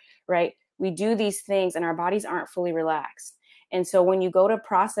twirler, right? We do these things and our bodies aren't fully relaxed. And so when you go to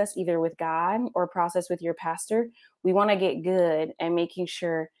process either with God or process with your pastor, we want to get good at making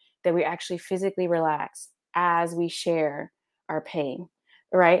sure that we actually physically relax as we share our pain.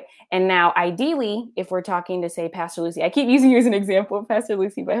 Right. And now, ideally, if we're talking to, say, Pastor Lucy, I keep using you as an example of Pastor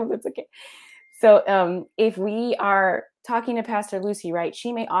Lucy, but I hope that's okay. So if we are talking to Pastor Lucy, right,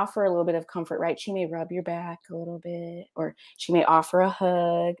 she may offer a little bit of comfort, right? She may rub your back a little bit, or she may offer a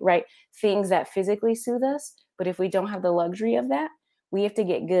hug, right? Things that physically soothe us. But if we don't have the luxury of that, we have to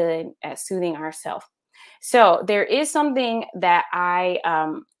get good at soothing ourselves. So there is something that I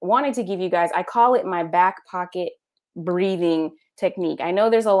wanted to give you guys. I call it my back pocket breathing technique. I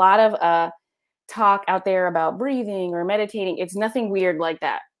know there's a lot of talk out there about breathing or meditating. It's nothing weird like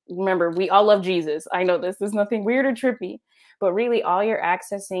that. Remember, we all love Jesus. I know this is nothing weird or trippy, but really all you're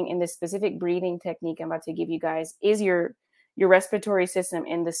accessing in this specific breathing technique I'm about to give you guys is your respiratory system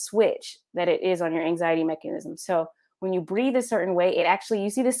and the switch that it is on your anxiety mechanism. So when you breathe a certain way, it actually, you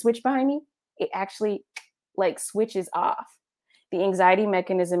see the switch behind me? It actually like switches off the anxiety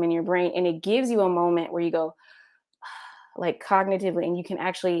mechanism in your brain. And it gives you a moment where you go like cognitively, and you can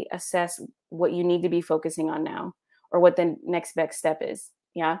actually assess what you need to be focusing on now or what the next best step is.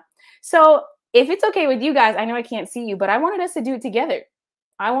 Yeah. So if it's okay with you guys, I know I can't see you, but I wanted us to do it together.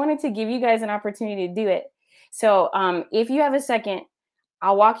 I wanted to give you guys an opportunity to do it. So if you have a second,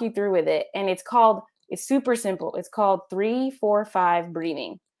 I'll walk you through with it. And it's super simple. It's called 3-4-5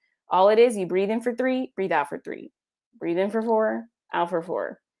 breathing. All it is, you breathe in for 3, breathe out for 3. Breathe in for 4, out for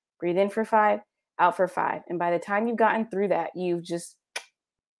 4. Breathe in for 5, out for 5. And by the time you've gotten through that, you've just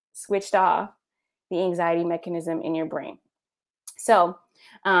switched off the anxiety mechanism in your brain. So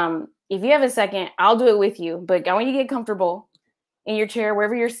if you have a second, I'll do it with you, but I want you to get comfortable. in your chair,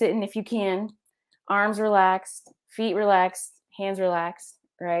 wherever you're sitting, if you can, arms relaxed, feet relaxed, hands relaxed,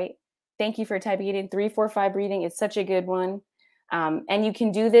 right? Thank you for typing it in. 3, 4, 5 breathing. It's such a good one. And you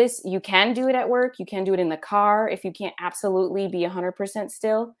can do this. You can do it at work. You can do it in the car if you can't absolutely be 100%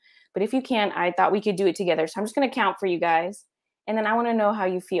 still. But if you can, I thought we could do it together. So I'm just going to count for you guys. And then I want to know how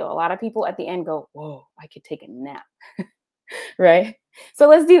you feel. A lot of people at the end go, whoa, I could take a nap. Right? So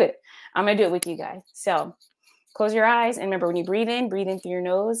let's do it. I'm going to do it with you guys. So close your eyes. And remember, when you breathe in through your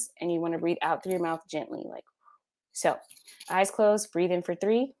nose, and you want to breathe out through your mouth gently. Like so. Eyes closed. Breathe in for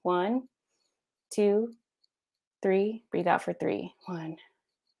 3. 1, 2, 3. Breathe out for 3. 1,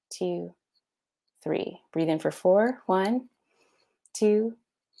 2, 3. Breathe in for 4. 1, 2,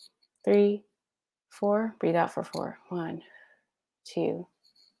 3, 4. Breathe out for 4. 1, 2,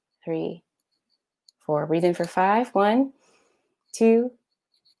 3, 4. Breathe in for 5. 1, 2,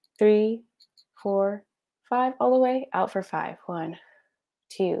 3, 4, 5. All the way out for 5. 1,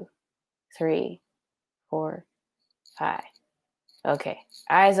 2, 3, 4, 5. Okay.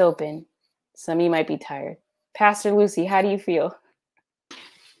 Eyes open. Some of you might be tired. Pastor Lucy, how do you feel?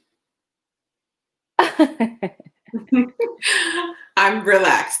 I'm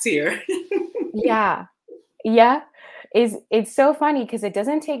relaxed here. Yeah. It's so funny because it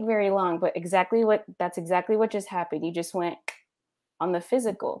doesn't take very long, but that's exactly what just happened. You just went on the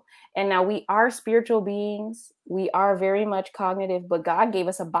physical. And now we are spiritual beings. We are very much cognitive, but God gave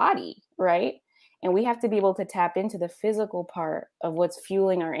us a body, right? And we have to be able to tap into the physical part of what's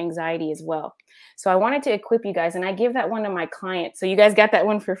fueling our anxiety as well. So I wanted to equip you guys, and I give that one to my clients. So you guys got that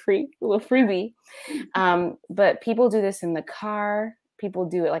one for free, a little freebie. But people do this in the car. People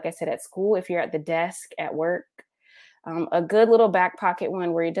do it, like I said, at school, if you're at the desk, at work. A good little back pocket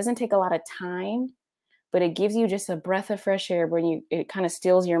one where it doesn't take a lot of time, but it gives you just a breath of fresh air when it kind of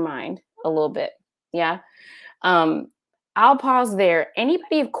stills your mind a little bit. Yeah. I'll pause there.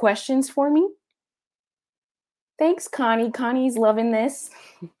 Anybody have questions for me? Thanks, Connie. Connie's loving this.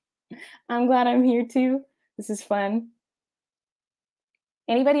 I'm glad I'm here too. This is fun.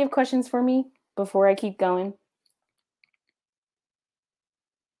 Anybody have questions for me before I keep going?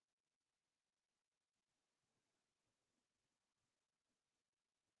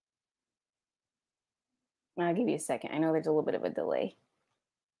 I'll give you a second. I know there's a little bit of a delay.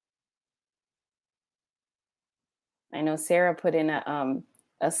 I know Sarah put in a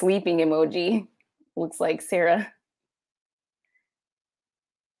sleeping emoji. Looks like Sarah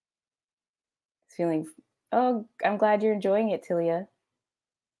is feeling. Oh, I'm glad you're enjoying it, Tilia.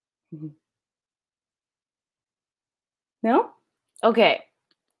 No? Okay.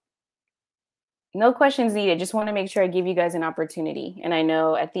 No questions needed. Just want to make sure I give you guys an opportunity. And I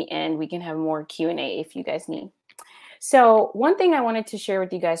know at the end we can have more Q&A if you guys need. So one thing I wanted to share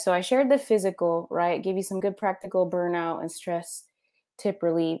with you guys. So I shared the physical, right? Give you some good practical burnout and stress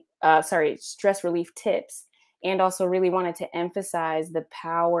relief tips. And also really wanted to emphasize the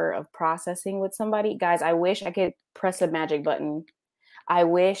power of processing with somebody. Guys, I wish I could press a magic button. I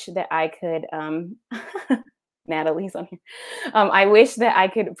wish that I could, Natalie's on here. I wish that I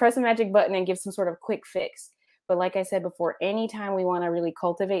could press a magic button and give some sort of quick fix. But like I said before, anytime we want to really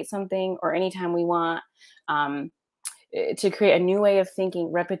cultivate something, or anytime we want to create a new way of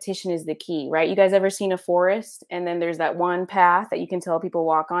thinking, repetition is the key, right? You guys ever seen a forest and then there's that one path that you can tell people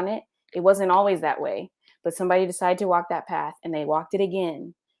walk on it? It wasn't always that way, but somebody decided to walk that path, and they walked it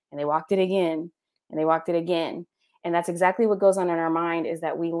again, and they walked it again, and they walked it again. And that's exactly what goes on in our mind, is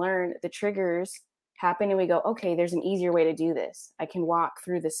that we learn the triggers happen and we go, okay, there's an easier way to do this. I can walk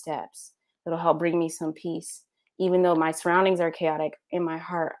through the steps. It'll help bring me some peace. Even though my surroundings are chaotic, in my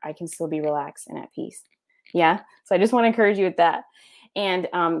heart, I can still be relaxed and at peace. Yeah. So I just want to encourage you with that. And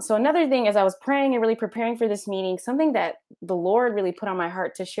so another thing, as I was praying and really preparing for this meeting, something that the Lord really put on my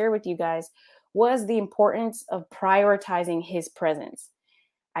heart to share with you guys was the importance of prioritizing his presence.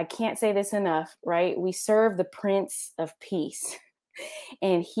 I can't say this enough, right? We serve the Prince of Peace,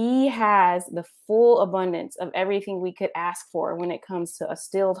 and he has the full abundance of everything we could ask for when it comes to a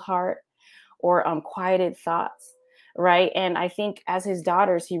stilled heart or quieted thoughts, right? And I think as his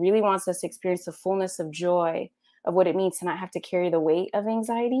daughters, he really wants us to experience the fullness of joy of what it means to not have to carry the weight of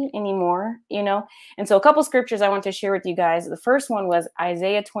anxiety anymore, you know? And so a couple scriptures I want to share with you guys. The first one was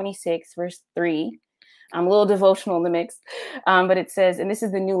Isaiah 26, verse 3. I'm a little devotional in the mix, but it says, and this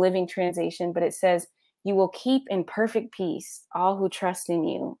is the New Living Translation, but it says, you will keep in perfect peace all who trust in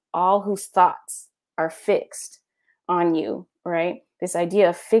you, all whose thoughts are fixed on you, right? This idea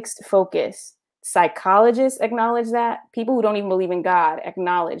of fixed focus. Psychologists acknowledge that. People who don't even believe in God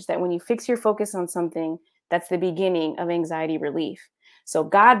acknowledge that when you fix your focus on something, that's the beginning of anxiety relief. So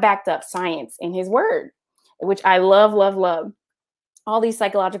God backed up science in his word, which I love, love, love. All these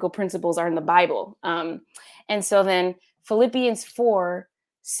psychological principles are in the Bible. And so then Philippians 4,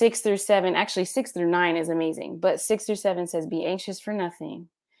 6-7, actually 6-9 is amazing, but 6-7 says, be anxious for nothing,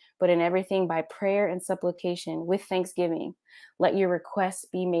 but in everything by prayer and supplication with thanksgiving, let your requests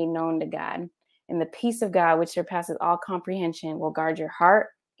be made known to God. And the peace of God, which surpasses all comprehension, will guard your heart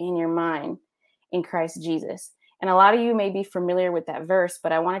and your mind in Christ Jesus. And a lot of you may be familiar with that verse,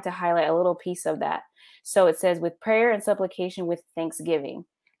 but I wanted to highlight a little piece of that. So it says, with prayer and supplication with thanksgiving.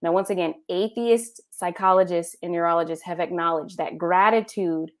 Now, once again, atheist psychologists and neurologists have acknowledged that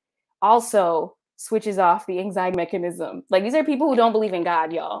gratitude also switches off the anxiety mechanism. Like, these are people who don't believe in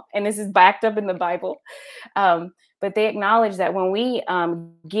God, y'all. And this is backed up in the Bible. But they acknowledge that when we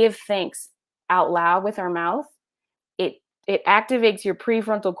give thanks out loud with our mouth, it activates your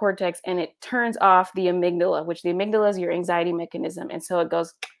prefrontal cortex and it turns off the amygdala, which the amygdala is your anxiety mechanism. And so it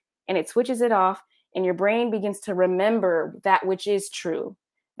goes and it switches it off, and your brain begins to remember that which is true,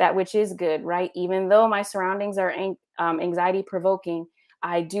 that which is good, right? Even though my surroundings are anxiety provoking,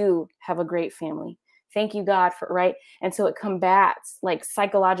 I do have a great family. Thank you, God, for, right? And so it combats, like,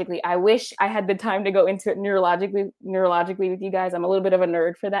 psychologically. I wish I had the time to go into it neurologically with you guys. I'm a little bit of a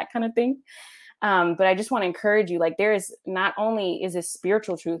nerd for that kind of thing. But I just want to encourage you, like, there is not only is this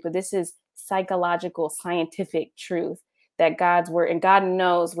spiritual truth, but this is psychological, scientific truth that God's word, and God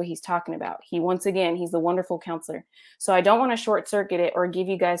knows what he's talking about. Once again, he's the wonderful counselor. So I don't want to short circuit it or give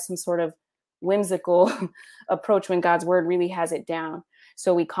you guys some sort of whimsical approach when God's word really has it down.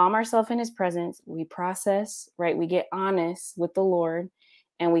 So we calm ourselves in his presence, we process, right? We get honest with the Lord,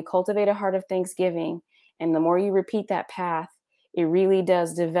 and we cultivate a heart of thanksgiving. And the more you repeat that path, it really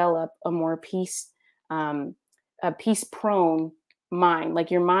does develop a more peace-prone mind.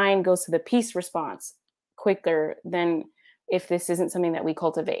 Like, your mind goes to the peace response quicker than if this isn't something that we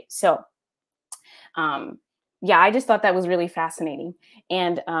cultivate. So, yeah, I just thought that was really fascinating.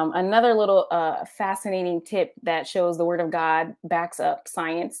 And another little fascinating tip that shows the word of God backs up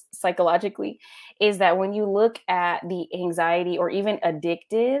science psychologically is that when you look at the anxiety or even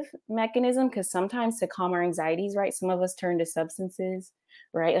addictive mechanism, because sometimes to calm our anxieties, right, some of us turn to substances,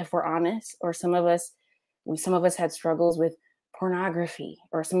 right, if we're honest, or some of us had struggles with pornography,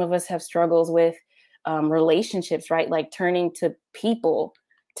 or some of us have struggles with relationships, right, like turning to people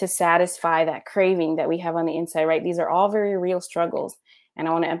to satisfy that craving that we have on the inside, right? These are all very real struggles. And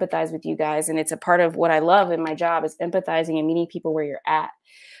I want to empathize with you guys. And it's a part of what I love in my job is empathizing and meeting people where you're at.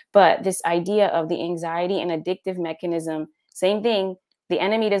 But this idea of the anxiety and addictive mechanism, same thing. The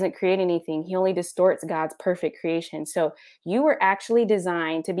enemy doesn't create anything. He only distorts God's perfect creation. So you were actually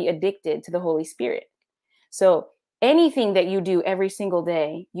designed to be addicted to the Holy Spirit. So anything that you do every single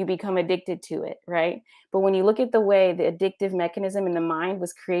day, you become addicted to it, right? But when you look at the way the addictive mechanism in the mind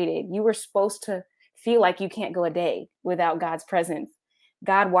was created, you were supposed to feel like you can't go a day without God's presence.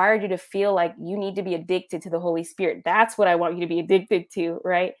 God wired you to feel like you need to be addicted to the Holy Spirit. That's what I want you to be addicted to,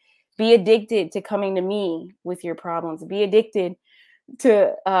 right? Be addicted to coming to me with your problems. Be addicted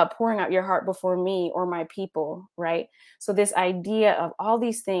to pouring out your heart before me or my people, right? So this idea of all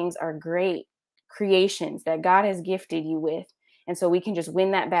these things are great creations that God has gifted you with. And so we can just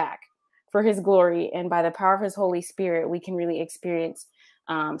win that back for his glory. And by the power of his Holy Spirit, we can really experience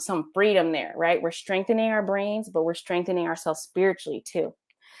some freedom there, right? We're strengthening our brains, but we're strengthening ourselves spiritually too.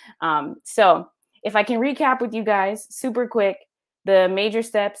 So if I can recap with you guys super quick, the major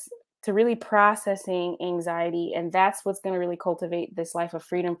steps to really processing anxiety, and that's what's going to really cultivate this life of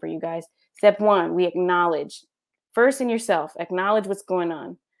freedom for you guys. Step 1, we acknowledge first in yourself, acknowledge what's going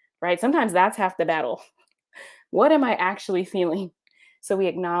on, right? Sometimes that's half the battle. What am I actually feeling? So we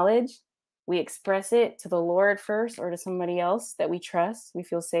acknowledge, we express it to the Lord first or to somebody else that we trust, we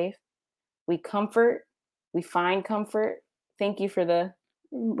feel safe. We comfort, we find comfort. Thank you for the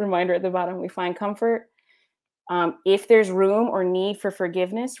reminder at the bottom. We find comfort. If there's room or need for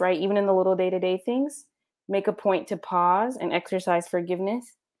forgiveness, right? Even in the little day-to-day things, make a point to pause and exercise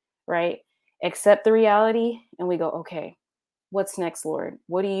forgiveness, right? Accept the reality and we go, okay, what's next, Lord?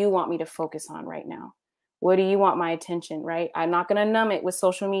 What do you want me to focus on right now? What do you want my attention, right? I'm not going to numb it with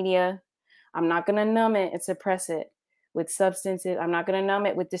social media. I'm not going to numb it and suppress it with substances. I'm not going to numb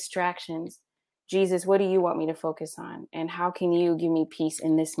it with distractions. Jesus, what do you want me to focus on? And how can you give me peace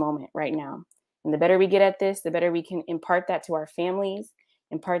in this moment right now? And the better we get at this, the better we can impart that to our families,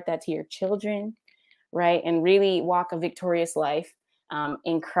 impart that to your children, right? And really walk a victorious life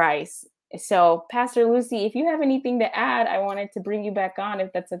in Christ. So, Pastor Lucy, if you have anything to add, I wanted to bring you back on,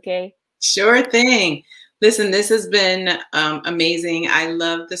 if that's okay. Sure thing. Listen, this has been amazing. I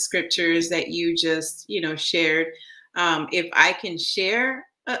love the scriptures that you just, shared. If I can share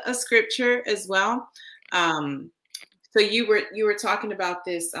a scripture as well, So you were talking about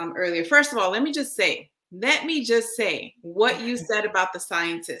this earlier. First of all, let me just say what you said about the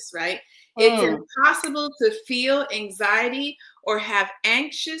scientists, right? It's impossible to feel anxiety or have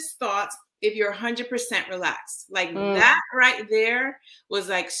anxious thoughts if you're 100% relaxed. Like that right there was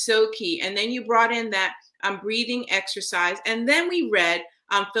like so key. And then you brought in that breathing exercise. And then we read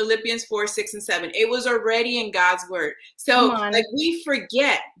Philippians 4, 6, and 7. It was already in God's word. So like we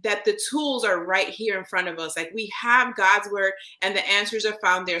forget that the tools are right here in front of us. Like we have God's word and the answers are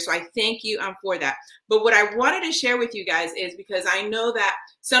found there. So I thank you for that. But what I wanted to share with you guys is, because I know that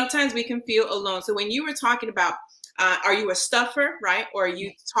sometimes we can feel alone. So when you were talking about, are you a stuffer, right? Or are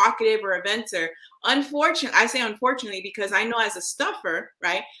you talkative or a venter? Unfortunately, I say unfortunately, because I know as a stuffer,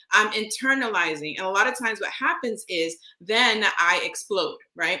 right, I'm internalizing. And a lot of times what happens is then I explode,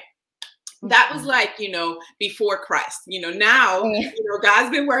 right? That was like, before Christ, now, God's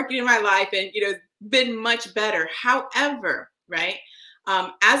been working in my life and, been much better. However, right,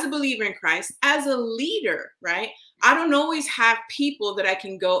 as a believer in Christ, as a leader, right, I don't always have people that I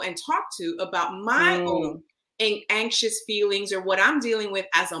can go and talk to about my own anxious feelings or what I'm dealing with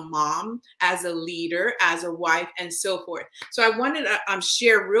as a mom, as a leader, as a wife, and so forth. So I wanted to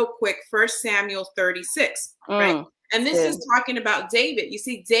share real quick 1 Samuel 36, right? And this is talking about David. You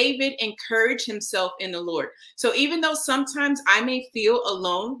see, David encouraged himself in the Lord. So even though sometimes I may feel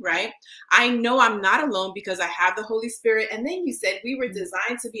alone, right? I know I'm not alone because I have the Holy Spirit. And then you said we were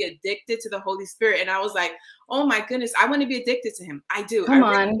designed to be addicted to the Holy Spirit. And I was like, oh my goodness, I want to be addicted to him. I do. Come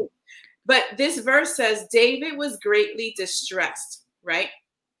on. But this verse says David was greatly distressed, right?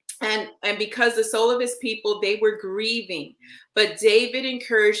 And because the soul of his people, they were grieving. But David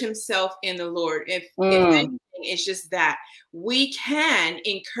encouraged himself in the Lord. If anything, it's just that we can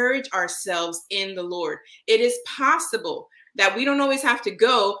encourage ourselves in the Lord. It is possible that we don't always have to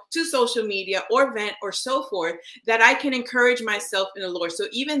go to social media or vent or so forth, that I can encourage myself in the Lord. So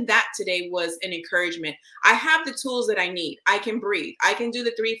even that today was an encouragement. I have the tools that I need. I can breathe. I can do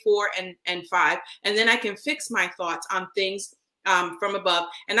the 3, 4, and 5, and then I can fix my thoughts on things from above.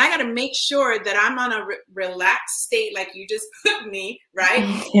 And I got to make sure that I'm on a relaxed state, like you just put me, right?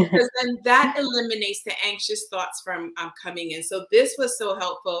 Because then that eliminates the anxious thoughts from coming in. So this was so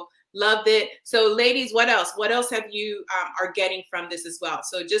helpful. Loved it. So ladies, what else? What else have you are getting from this as well?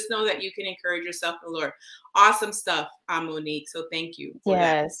 So just know that you can encourage yourself in the Lord. Awesome stuff, Monique. So thank you for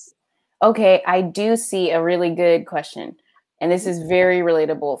that. Okay, I do see a really good question. And this is very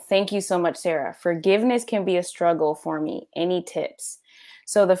relatable. Thank you so much, Sarah. Forgiveness can be a struggle for me. Any tips?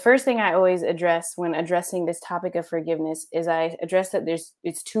 So the first thing I always address when addressing this topic of forgiveness is I address that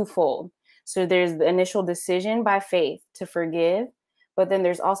it's twofold. So there's the initial decision by faith to forgive, but then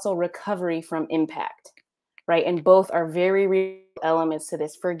there's also recovery from impact, right? And both are very real elements to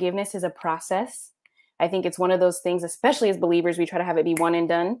this. Forgiveness is a process. I think it's one of those things, especially as believers, we try to have it be one and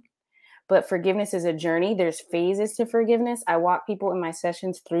done. But forgiveness is a journey. There's phases to forgiveness. I walk people in my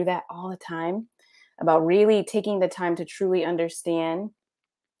sessions through that all the time, about really taking the time to truly understand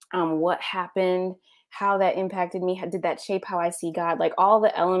what happened, how that impacted me. Did that shape how I see God? Like all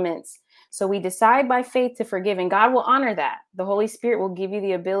the elements. So we decide by faith to forgive, and God will honor that. The Holy Spirit will give you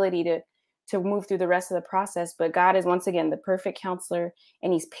the ability to move through the rest of the process. But God is, once again, the perfect counselor,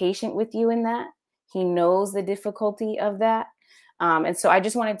 and he's patient with you in that. He knows the difficulty of that. And so I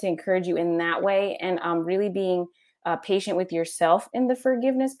just wanted to encourage you in that way, and really being patient with yourself in the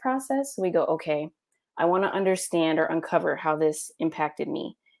forgiveness process. So we go, okay, I want to understand or uncover how this impacted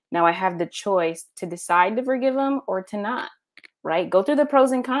me. Now I have the choice to decide to forgive them or to not, right? Go through the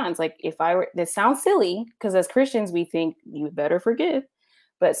pros and cons. Like this sounds silly because as Christians, we think you better forgive.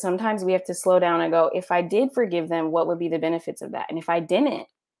 But sometimes we have to slow down and go, if I did forgive them, what would be the benefits of that? And if I didn't,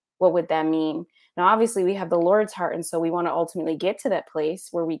 what would that mean? Now, obviously, we have the Lord's heart, and so we want to ultimately get to that place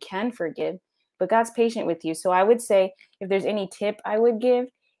where we can forgive, but God's patient with you. So I would say if there's any tip I would give,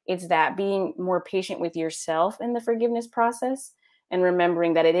 it's that being more patient with yourself in the forgiveness process and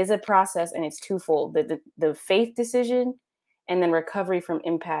remembering that it is a process and it's twofold, the faith decision and then recovery from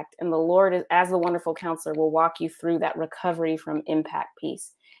impact. And the Lord, as the wonderful counselor, will walk you through that recovery from impact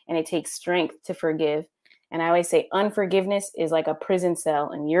piece. And it takes strength to forgive. And I always say unforgiveness is like a prison cell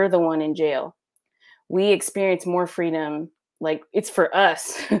and you're the one in jail. We experience more freedom. Like it's for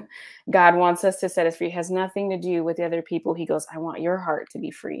us. God wants us to set us free. It has nothing to do with the other people. He goes, I want your heart to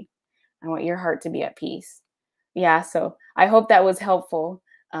be free. I want your heart to be at peace. Yeah. So I hope that was helpful.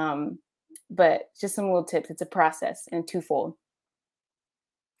 But just some little tips. It's a process and twofold.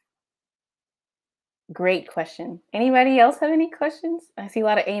 Great question. Anybody else have any questions? I see a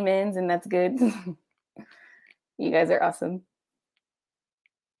lot of amens and that's good. You guys are awesome.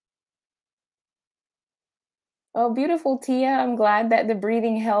 Oh, beautiful, Tia. I'm glad that the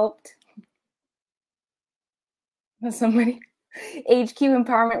breathing helped. Somebody, HQ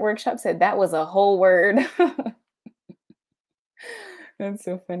Empowerment Workshop said that was a whole word. That's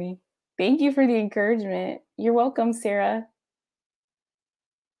so funny. Thank you for the encouragement. You're welcome, Sarah.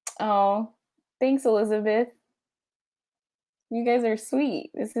 Oh, thanks, Elizabeth. You guys are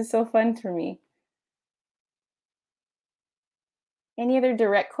sweet. This is so fun for me. Any other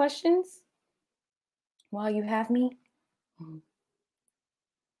direct questions while you have me?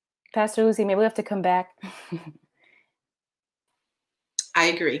 Pastor Lucy, maybe we have to come back. I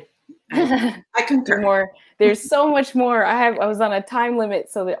agree. I concur. More. There's so much more. I was on a time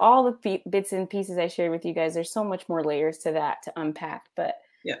limit, so that all the bits and pieces I shared with you guys, there's so much more layers to that to unpack. But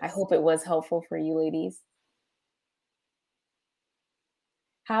yes. I hope it was helpful for you ladies.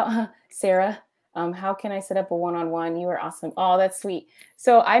 Sarah, how can I set up a one-on-one? You are awesome. Oh, that's sweet.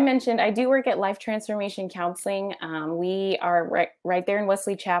 So I mentioned I do work at Life Transformation Counseling. We are right there in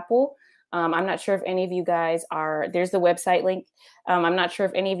Wesley Chapel. I'm not sure if any of you guys are, there's the website link. I'm not sure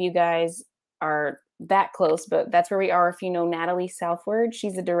if any of you guys are that close, but that's where we are. If you know Natalie Southward,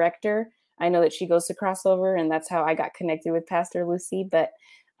 she's the director. I know that she goes to Crossover, and that's how I got connected with Pastor Lucy. But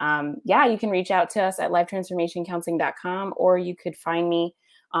yeah, you can reach out to us at lifetransformationcounseling.com, or you could find me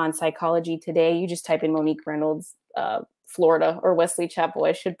on Psychology Today. You just type in Monique Reynolds, Florida, or Wesley Chapel.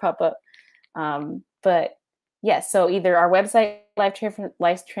 I should pop up. But yes, so either our website,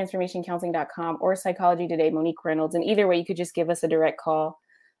 lifetransformationcounseling.com, or Psychology Today, Monique Reynolds. And either way, you could just give us a direct call.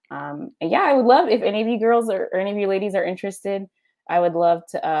 And yeah, I would love, if any of you girls or any of you ladies are interested, I would love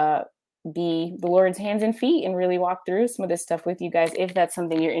to be the Lord's hands and feet and really walk through some of this stuff with you guys, if that's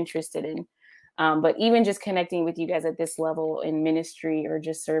something you're interested in. But even just connecting with you guys at this level in ministry, or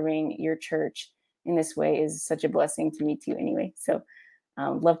just serving your church in this way, is such a blessing to me too anyway. So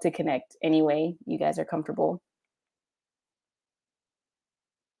love to connect any way you guys are comfortable.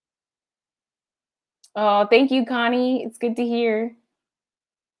 Oh, thank you, Connie. It's good to hear.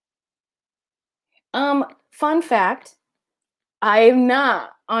 Fun fact, I am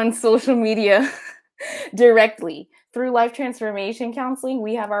not on social media directly. Through Life Transformation Counseling,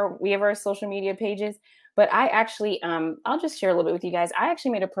 we have our social media pages, but I actually, I'll just share a little bit with you guys. I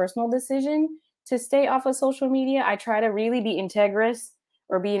actually made a personal decision to stay off of social media. I try to really be integrous,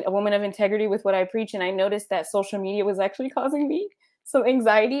 or be a woman of integrity with what I preach. And I noticed that social media was actually causing me some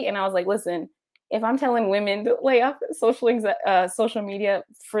anxiety. And I was like, listen, if I'm telling women to lay off social media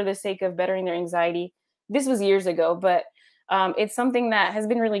for the sake of bettering their anxiety, this was years ago, but it's something that has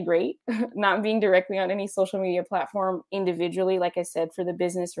been really great, not being directly on any social media platform individually, like I said, for the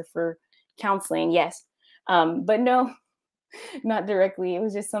business or for counseling, yes. But no, not directly. It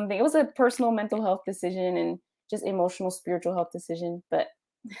was just something, it was a personal mental health decision and just emotional, spiritual health decision. But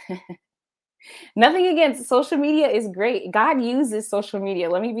nothing against social media is great. God uses social media.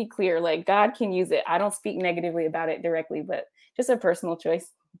 Let me be clear. Like, God can use it. I don't speak negatively about it directly, but just a personal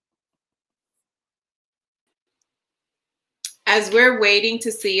choice. As we're waiting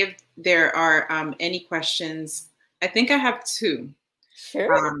to see if there are any questions, I think I have two.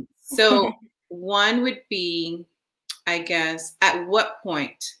 Sure. So one would be, I guess, at what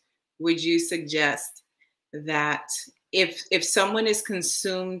point would you suggest that if someone is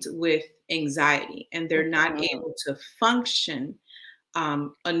consumed with anxiety and they're not able to function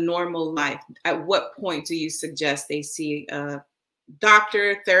a normal life, at what point do you suggest they see a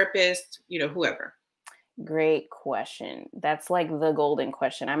doctor, therapist, whoever? Great question. That's like the golden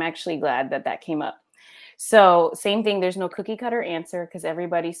question. I'm actually glad that came up. So same thing, there's no cookie cutter answer because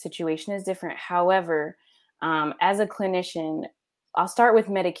everybody's situation is different. However, as a clinician, I'll start with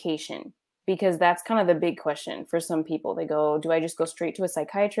medication, because that's kind of the big question for some people. They go, do I just go straight to a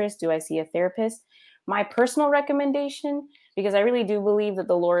psychiatrist? Do I see a therapist? My personal recommendation, because I really do believe that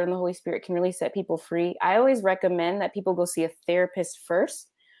the Lord and the Holy Spirit can really set people free, I always recommend that people go see a therapist first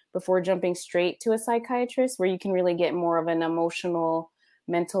before jumping straight to a psychiatrist, where you can really get more of an emotional,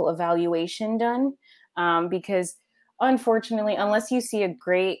 mental evaluation done. Because unfortunately, unless you see a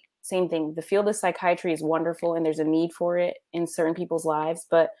great, same thing, the field of psychiatry is wonderful and there's a need for it in certain people's lives.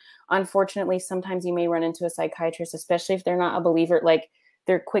 But unfortunately, sometimes you may run into a psychiatrist, especially if they're not a believer, like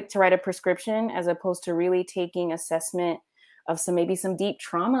they're quick to write a prescription as opposed to really taking assessment of maybe some deep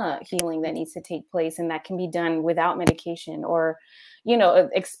trauma healing that needs to take place. And that can be done without medication, or,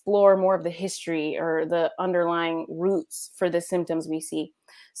 explore more of the history or the underlying roots for the symptoms we see.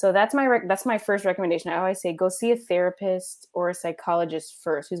 So that's my first recommendation. I always say, go see a therapist or a psychologist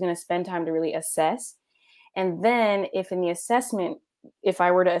first, who's going to spend time to really assess. And then if in the assessment, if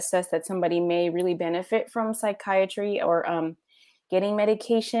I were to assess that somebody may really benefit from psychiatry or getting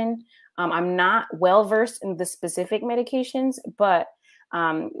medication, I'm not well versed in the specific medications, but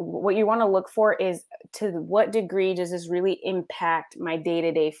what you want to look for is to what degree does this really impact my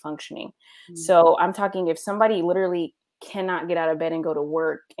day-to-day functioning? Mm-hmm. So I'm talking if somebody literally cannot get out of bed and go to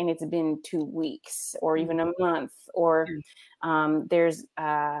work and it's been 2 weeks or even a month, or there's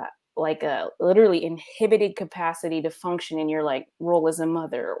like a literally inhibited capacity to function in your like role as a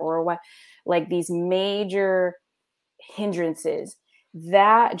mother, or what, like these major hindrances,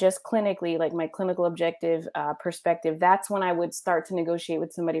 that just clinically, like my clinical objective perspective, that's when I would start to negotiate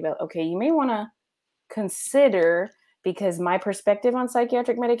with somebody about, okay, you may want to consider, because my perspective on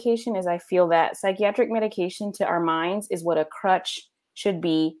psychiatric medication is I feel that psychiatric medication to our minds is what a crutch should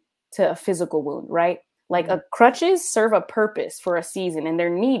be to a physical wound, right? Like crutches serve a purpose for a season and they're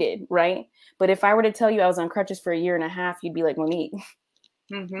needed, right? But if I were to tell you I was on crutches for 1.5 years, you'd be like, Monique,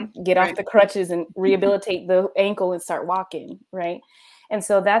 get off the crutches and rehabilitate the ankle and start walking, right? And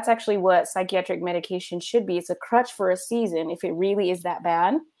so that's actually what psychiatric medication should be. It's a crutch for a season if it really is that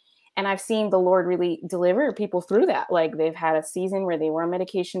bad. And I've seen the Lord really deliver people through that. Like they've had a season where they were on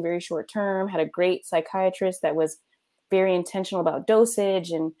medication very short term, had a great psychiatrist that was very intentional about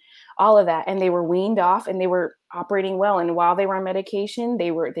dosage and all of that. And they were weaned off and they were operating well. And while they were on medication,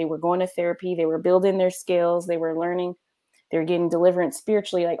 they were going to therapy, they were building their skills, they were learning, they were getting deliverance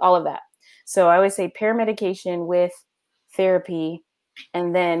spiritually, like all of that. So I always say pair medication with therapy.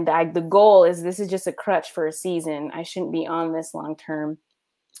 And then the goal is this is just a crutch for a season. I shouldn't be on this long term.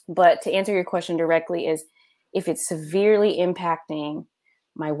 But to answer your question directly is if it's severely impacting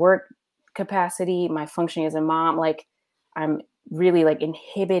my work capacity, my functioning as a mom, like I'm really like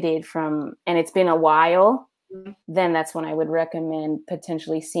inhibited from, and it's been a while, then that's when I would recommend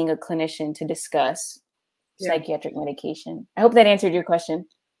potentially seeing a clinician to discuss psychiatric medication. I hope that answered your question.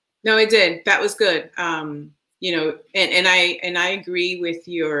 No, it did. That was good. You know, and I agree with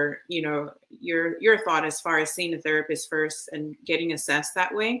your, you know, your thought as far as seeing a therapist first and getting assessed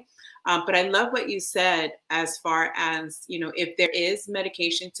that way. But I love what you said as far as, you know, if there is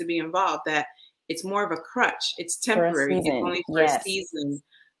medication to be involved, that it's more of a crutch. It's temporary. It's only for a season.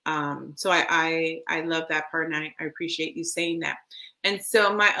 So I love that part, and I appreciate you saying that. And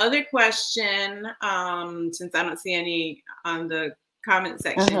so my other question, since I don't see any on the comment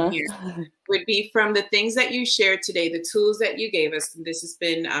section here, would be from the things that you shared today, the tools that you gave us. This has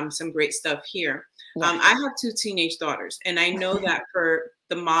been some great stuff here. I have 2 teenage daughters, and I know that for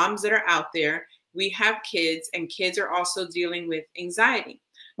the moms that are out there, we have kids, and kids are also dealing with anxiety.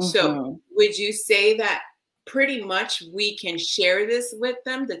 So would you say that pretty much we can share this with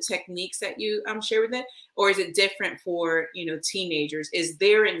them, the techniques that you share with them, or is it different for, you know, teenagers? Is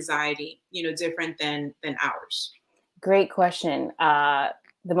their anxiety, you know, different than ours? Great question. The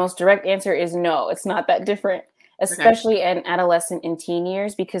most direct answer is no, it's not that different, especially in adolescent and teen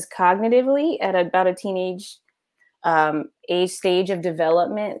years, because cognitively at about a teenage age stage of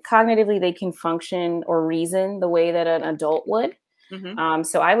development, cognitively they can function or reason the way that an adult would.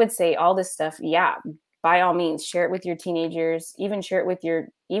 So I would say all this stuff, by all means, share it with your teenagers, even share it with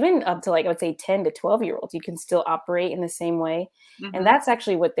even up to like, I would say 10 to 12-year-olds, you can still operate in the same way. And that's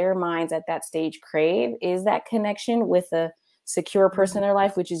actually what their minds at that stage crave, is that connection with a secure person in their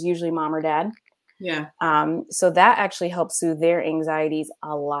life, which is usually mom or dad. So that actually helps soothe their anxieties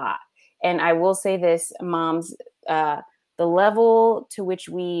a lot. And I will say this, moms, the level to which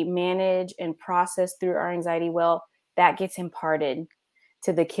we manage and process through our anxiety, well, that gets imparted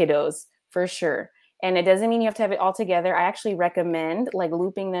to the kiddos for sure. And it doesn't mean you have to have it all together. I actually recommend like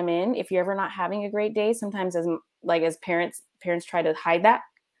looping them in. If you're ever not having a great day, sometimes as parents try to hide that,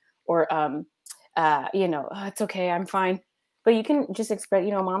 or, you know, oh, it's okay, I'm fine. But you can just express,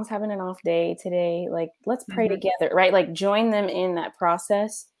 you know, mom's having an off day today. Like, let's pray together, right? Like join them in that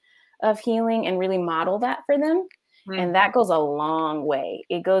process of healing and really model that for them. And that goes a long way.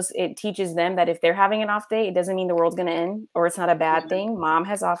 It teaches them that if they're having an off day, it doesn't mean the world's going to end, or it's not a bad thing. Mom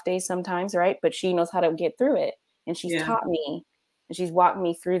has off days sometimes, right? But she knows how to get through it. And she's taught me, and she's walked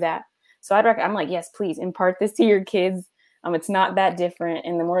me through that. So I'm like, yes, please impart this to your kids. It's not that different.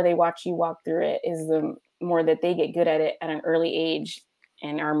 And the more they watch you walk through it is the more that they get good at it at an early age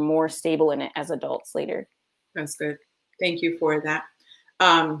and are more stable in it as adults later. That's good. Thank you for that.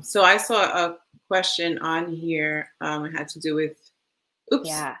 So I saw a question on here. It had to do with,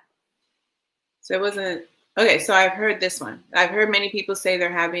 So it wasn't, okay. So I've heard this one. I've heard many people say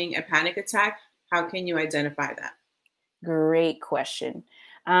they're having a panic attack. How can you identify that? Great question.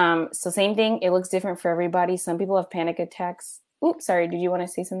 So same thing. It looks different for everybody. Some people have panic attacks. Oops, sorry. Did you want to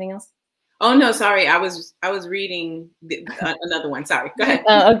say something else? Oh no, sorry. I was reading another one. Sorry. Go ahead.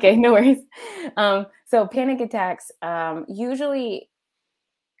 Okay, no worries. So panic attacks, usually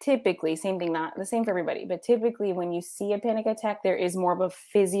typically, same thing, not the same for everybody, but typically when you see a panic attack, there is more of a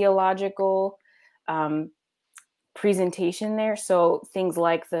physiological presentation there. So things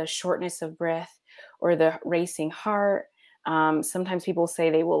like the shortness of breath or the racing heart. Sometimes people say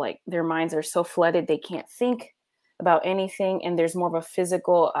they will, like, their minds are so flooded they can't think about anything. And there's more of a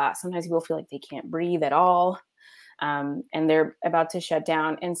physical, sometimes people feel like they can't breathe at all. And they're about to shut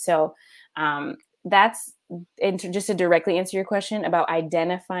down. And so that's, and just to directly answer your question about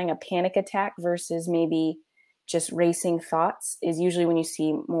identifying a panic attack versus maybe just racing thoughts, is usually when you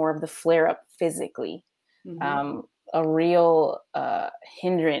see more of the flare up physically, a real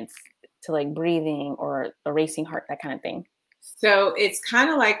hindrance to like breathing or a racing heart, that kind of thing. So it's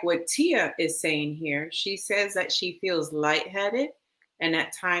kind of like what Tia is saying here. She says that she feels lightheaded and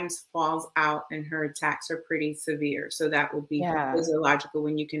at times falls out, and her attacks are pretty severe. So that would be physiological,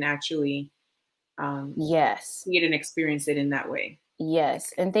 when you can actually see it and experience it in that way.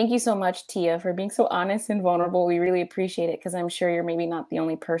 Yes. And thank you so much, Tia, for being so honest and vulnerable. We really appreciate it, because I'm sure you're maybe not the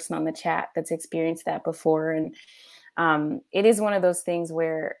only person on the chat that's experienced that before. And it is one of those things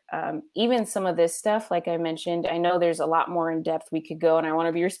where even some of this stuff, like I mentioned, I know there's a lot more in depth we could go, and I want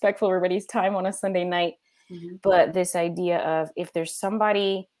to be respectful of everybody's time on a Sunday night. But this idea of, if there's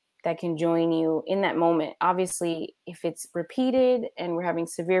somebody that can join you in that moment, obviously, if it's repeated and we're having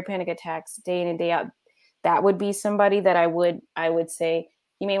severe panic attacks day in and day out, that would be somebody that I would say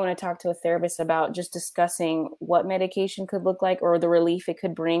you may want to talk to a therapist about, just discussing what medication could look like, or the relief it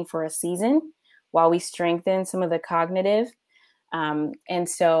could bring for a season while we strengthen some of the cognitive. And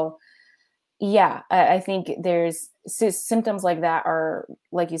so, yeah, I think there's symptoms like that are,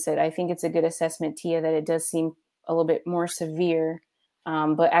 like you said, I think it's a good assessment, Tia, that it does seem a little bit more severe.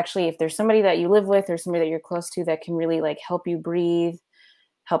 But actually, if there's somebody that you live with or somebody that you're close to that can really like help you breathe,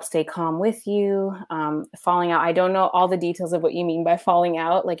 help stay calm with you, falling out. I don't know all the details of what you mean by falling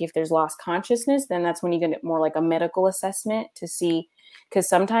out. Like if there's lost consciousness, then that's when you get more like a medical assessment to see, because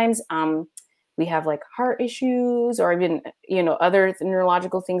sometimes we have like heart issues or even, other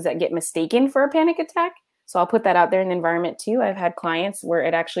neurological things that get mistaken for a panic attack. So I'll put that out there in the environment too. I've had clients where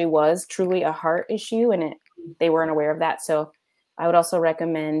it actually was truly a heart issue and they weren't aware of that. So I would also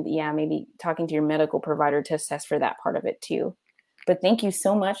recommend, maybe talking to your medical provider to assess for that part of it too. But thank you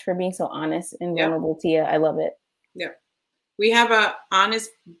so much for being so honest and vulnerable, Tia. I love it. Yep. We have a honest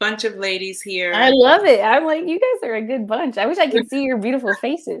bunch of ladies here. I love it. I'm like, you guys are a good bunch. I wish I could see your beautiful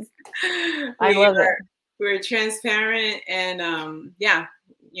faces. I love it. We're transparent, and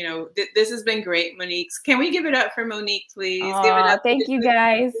this has been great, Monique. Can we give it up for Monique, please? Give it up. Thank you,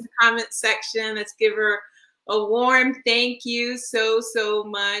 guys. In the comment section. Let's give her a warm thank you so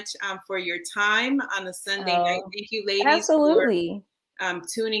much for your time on a Sunday night. Thank you, ladies. Absolutely. For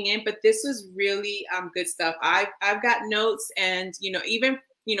tuning in. But this was really good stuff. I've got notes, and even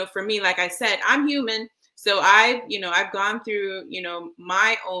for me, like I said, I'm human. So I've gone through,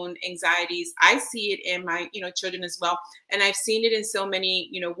 my own anxieties. I see it in my, children as well. And I've seen it in so many,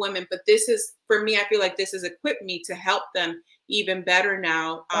 women, but this is, for me, I feel like this has equipped me to help them even better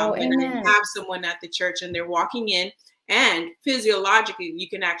now. When I have someone at the church and they're walking in, and physiologically, you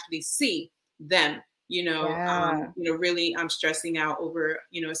can actually see them, really stressing out over,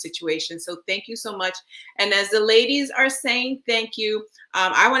 a situation. So thank you so much. And as the ladies are saying thank you,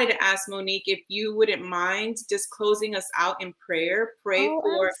 I wanted to ask Monique if you wouldn't mind just closing us out in prayer. Pray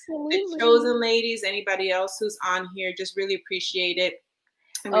for the chosen ladies, anybody else who's on here. Just really appreciate it.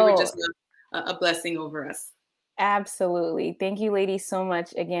 And we would just love a blessing over us. Absolutely. Thank you, ladies, so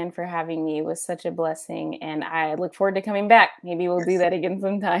much again for having me. It was such a blessing. And I look forward to coming back. Maybe we'll do that again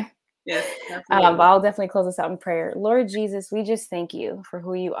sometime. Yes, but I'll definitely close us out in prayer. Lord Jesus, we just thank you for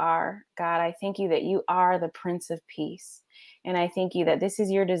who you are. God, I thank you that you are the Prince of Peace. And I thank you that this is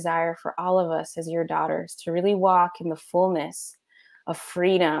your desire for all of us as your daughters to really walk in the fullness of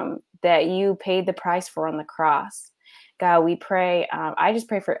freedom that you paid the price for on the cross. God, we pray. I just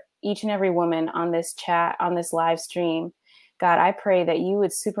pray for each and every woman on this chat, on this live stream. God, I pray that you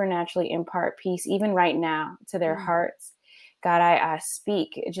would supernaturally impart peace even right now to their hearts. God, I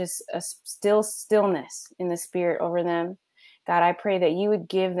speak just a stillness in the spirit over them. God, I pray that you would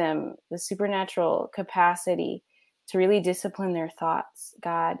give them the supernatural capacity to really discipline their thoughts,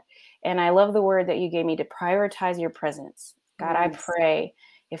 God. And I love the word that you gave me, to prioritize your presence. God, I pray,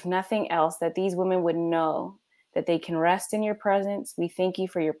 if nothing else, that these women would know that they can rest in your presence. We thank you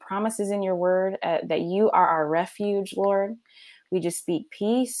for your promises in your word, that you are our refuge, Lord. We just speak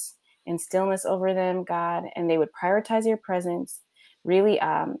peace and stillness over them, God, and they would prioritize your presence, really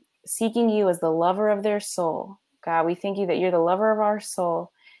seeking you as the lover of their soul. God, we thank you that you're the lover of our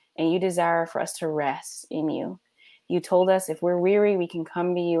soul, and you desire for us to rest in you. You told us if we're weary, we can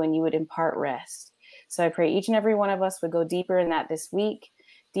come to you and you would impart rest. So I pray each and every one of us would go deeper in that this week,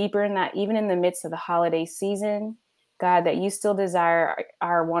 deeper in that, even in the midst of the holiday season. God, that you still desire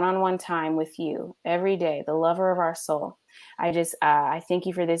our one-on-one time with you every day, the lover of our soul. I thank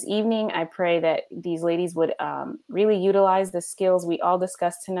you for this evening. I pray that these ladies would really utilize the skills we all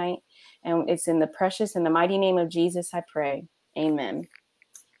discussed tonight. And it's in the precious and the mighty name of Jesus, I pray. Amen.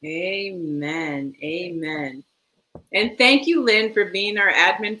 Amen. Amen. And thank you, Lynn, for being our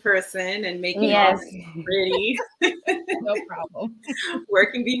admin person and making it pretty. No problem.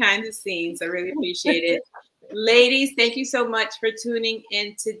 Working behind the scenes. I really appreciate it. Ladies, thank you so much for tuning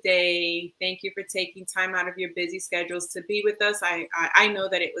in today. Thank you for taking time out of your busy schedules to be with us. I know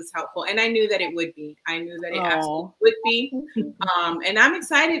that it was helpful, and I knew that it would be. I knew that it absolutely would be. And I'm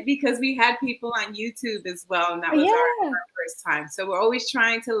excited because we had people on YouTube as well, and that was our first time. So we're always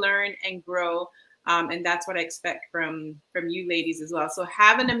trying to learn and grow. And that's what I expect from you ladies as well. So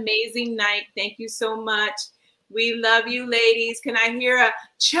have an amazing night. Thank you so much. We love you, ladies. Can I hear a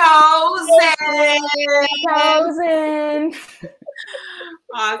chosen? Chosen.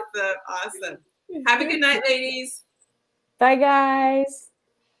 Awesome. Awesome. Have a good night, ladies. Bye, guys.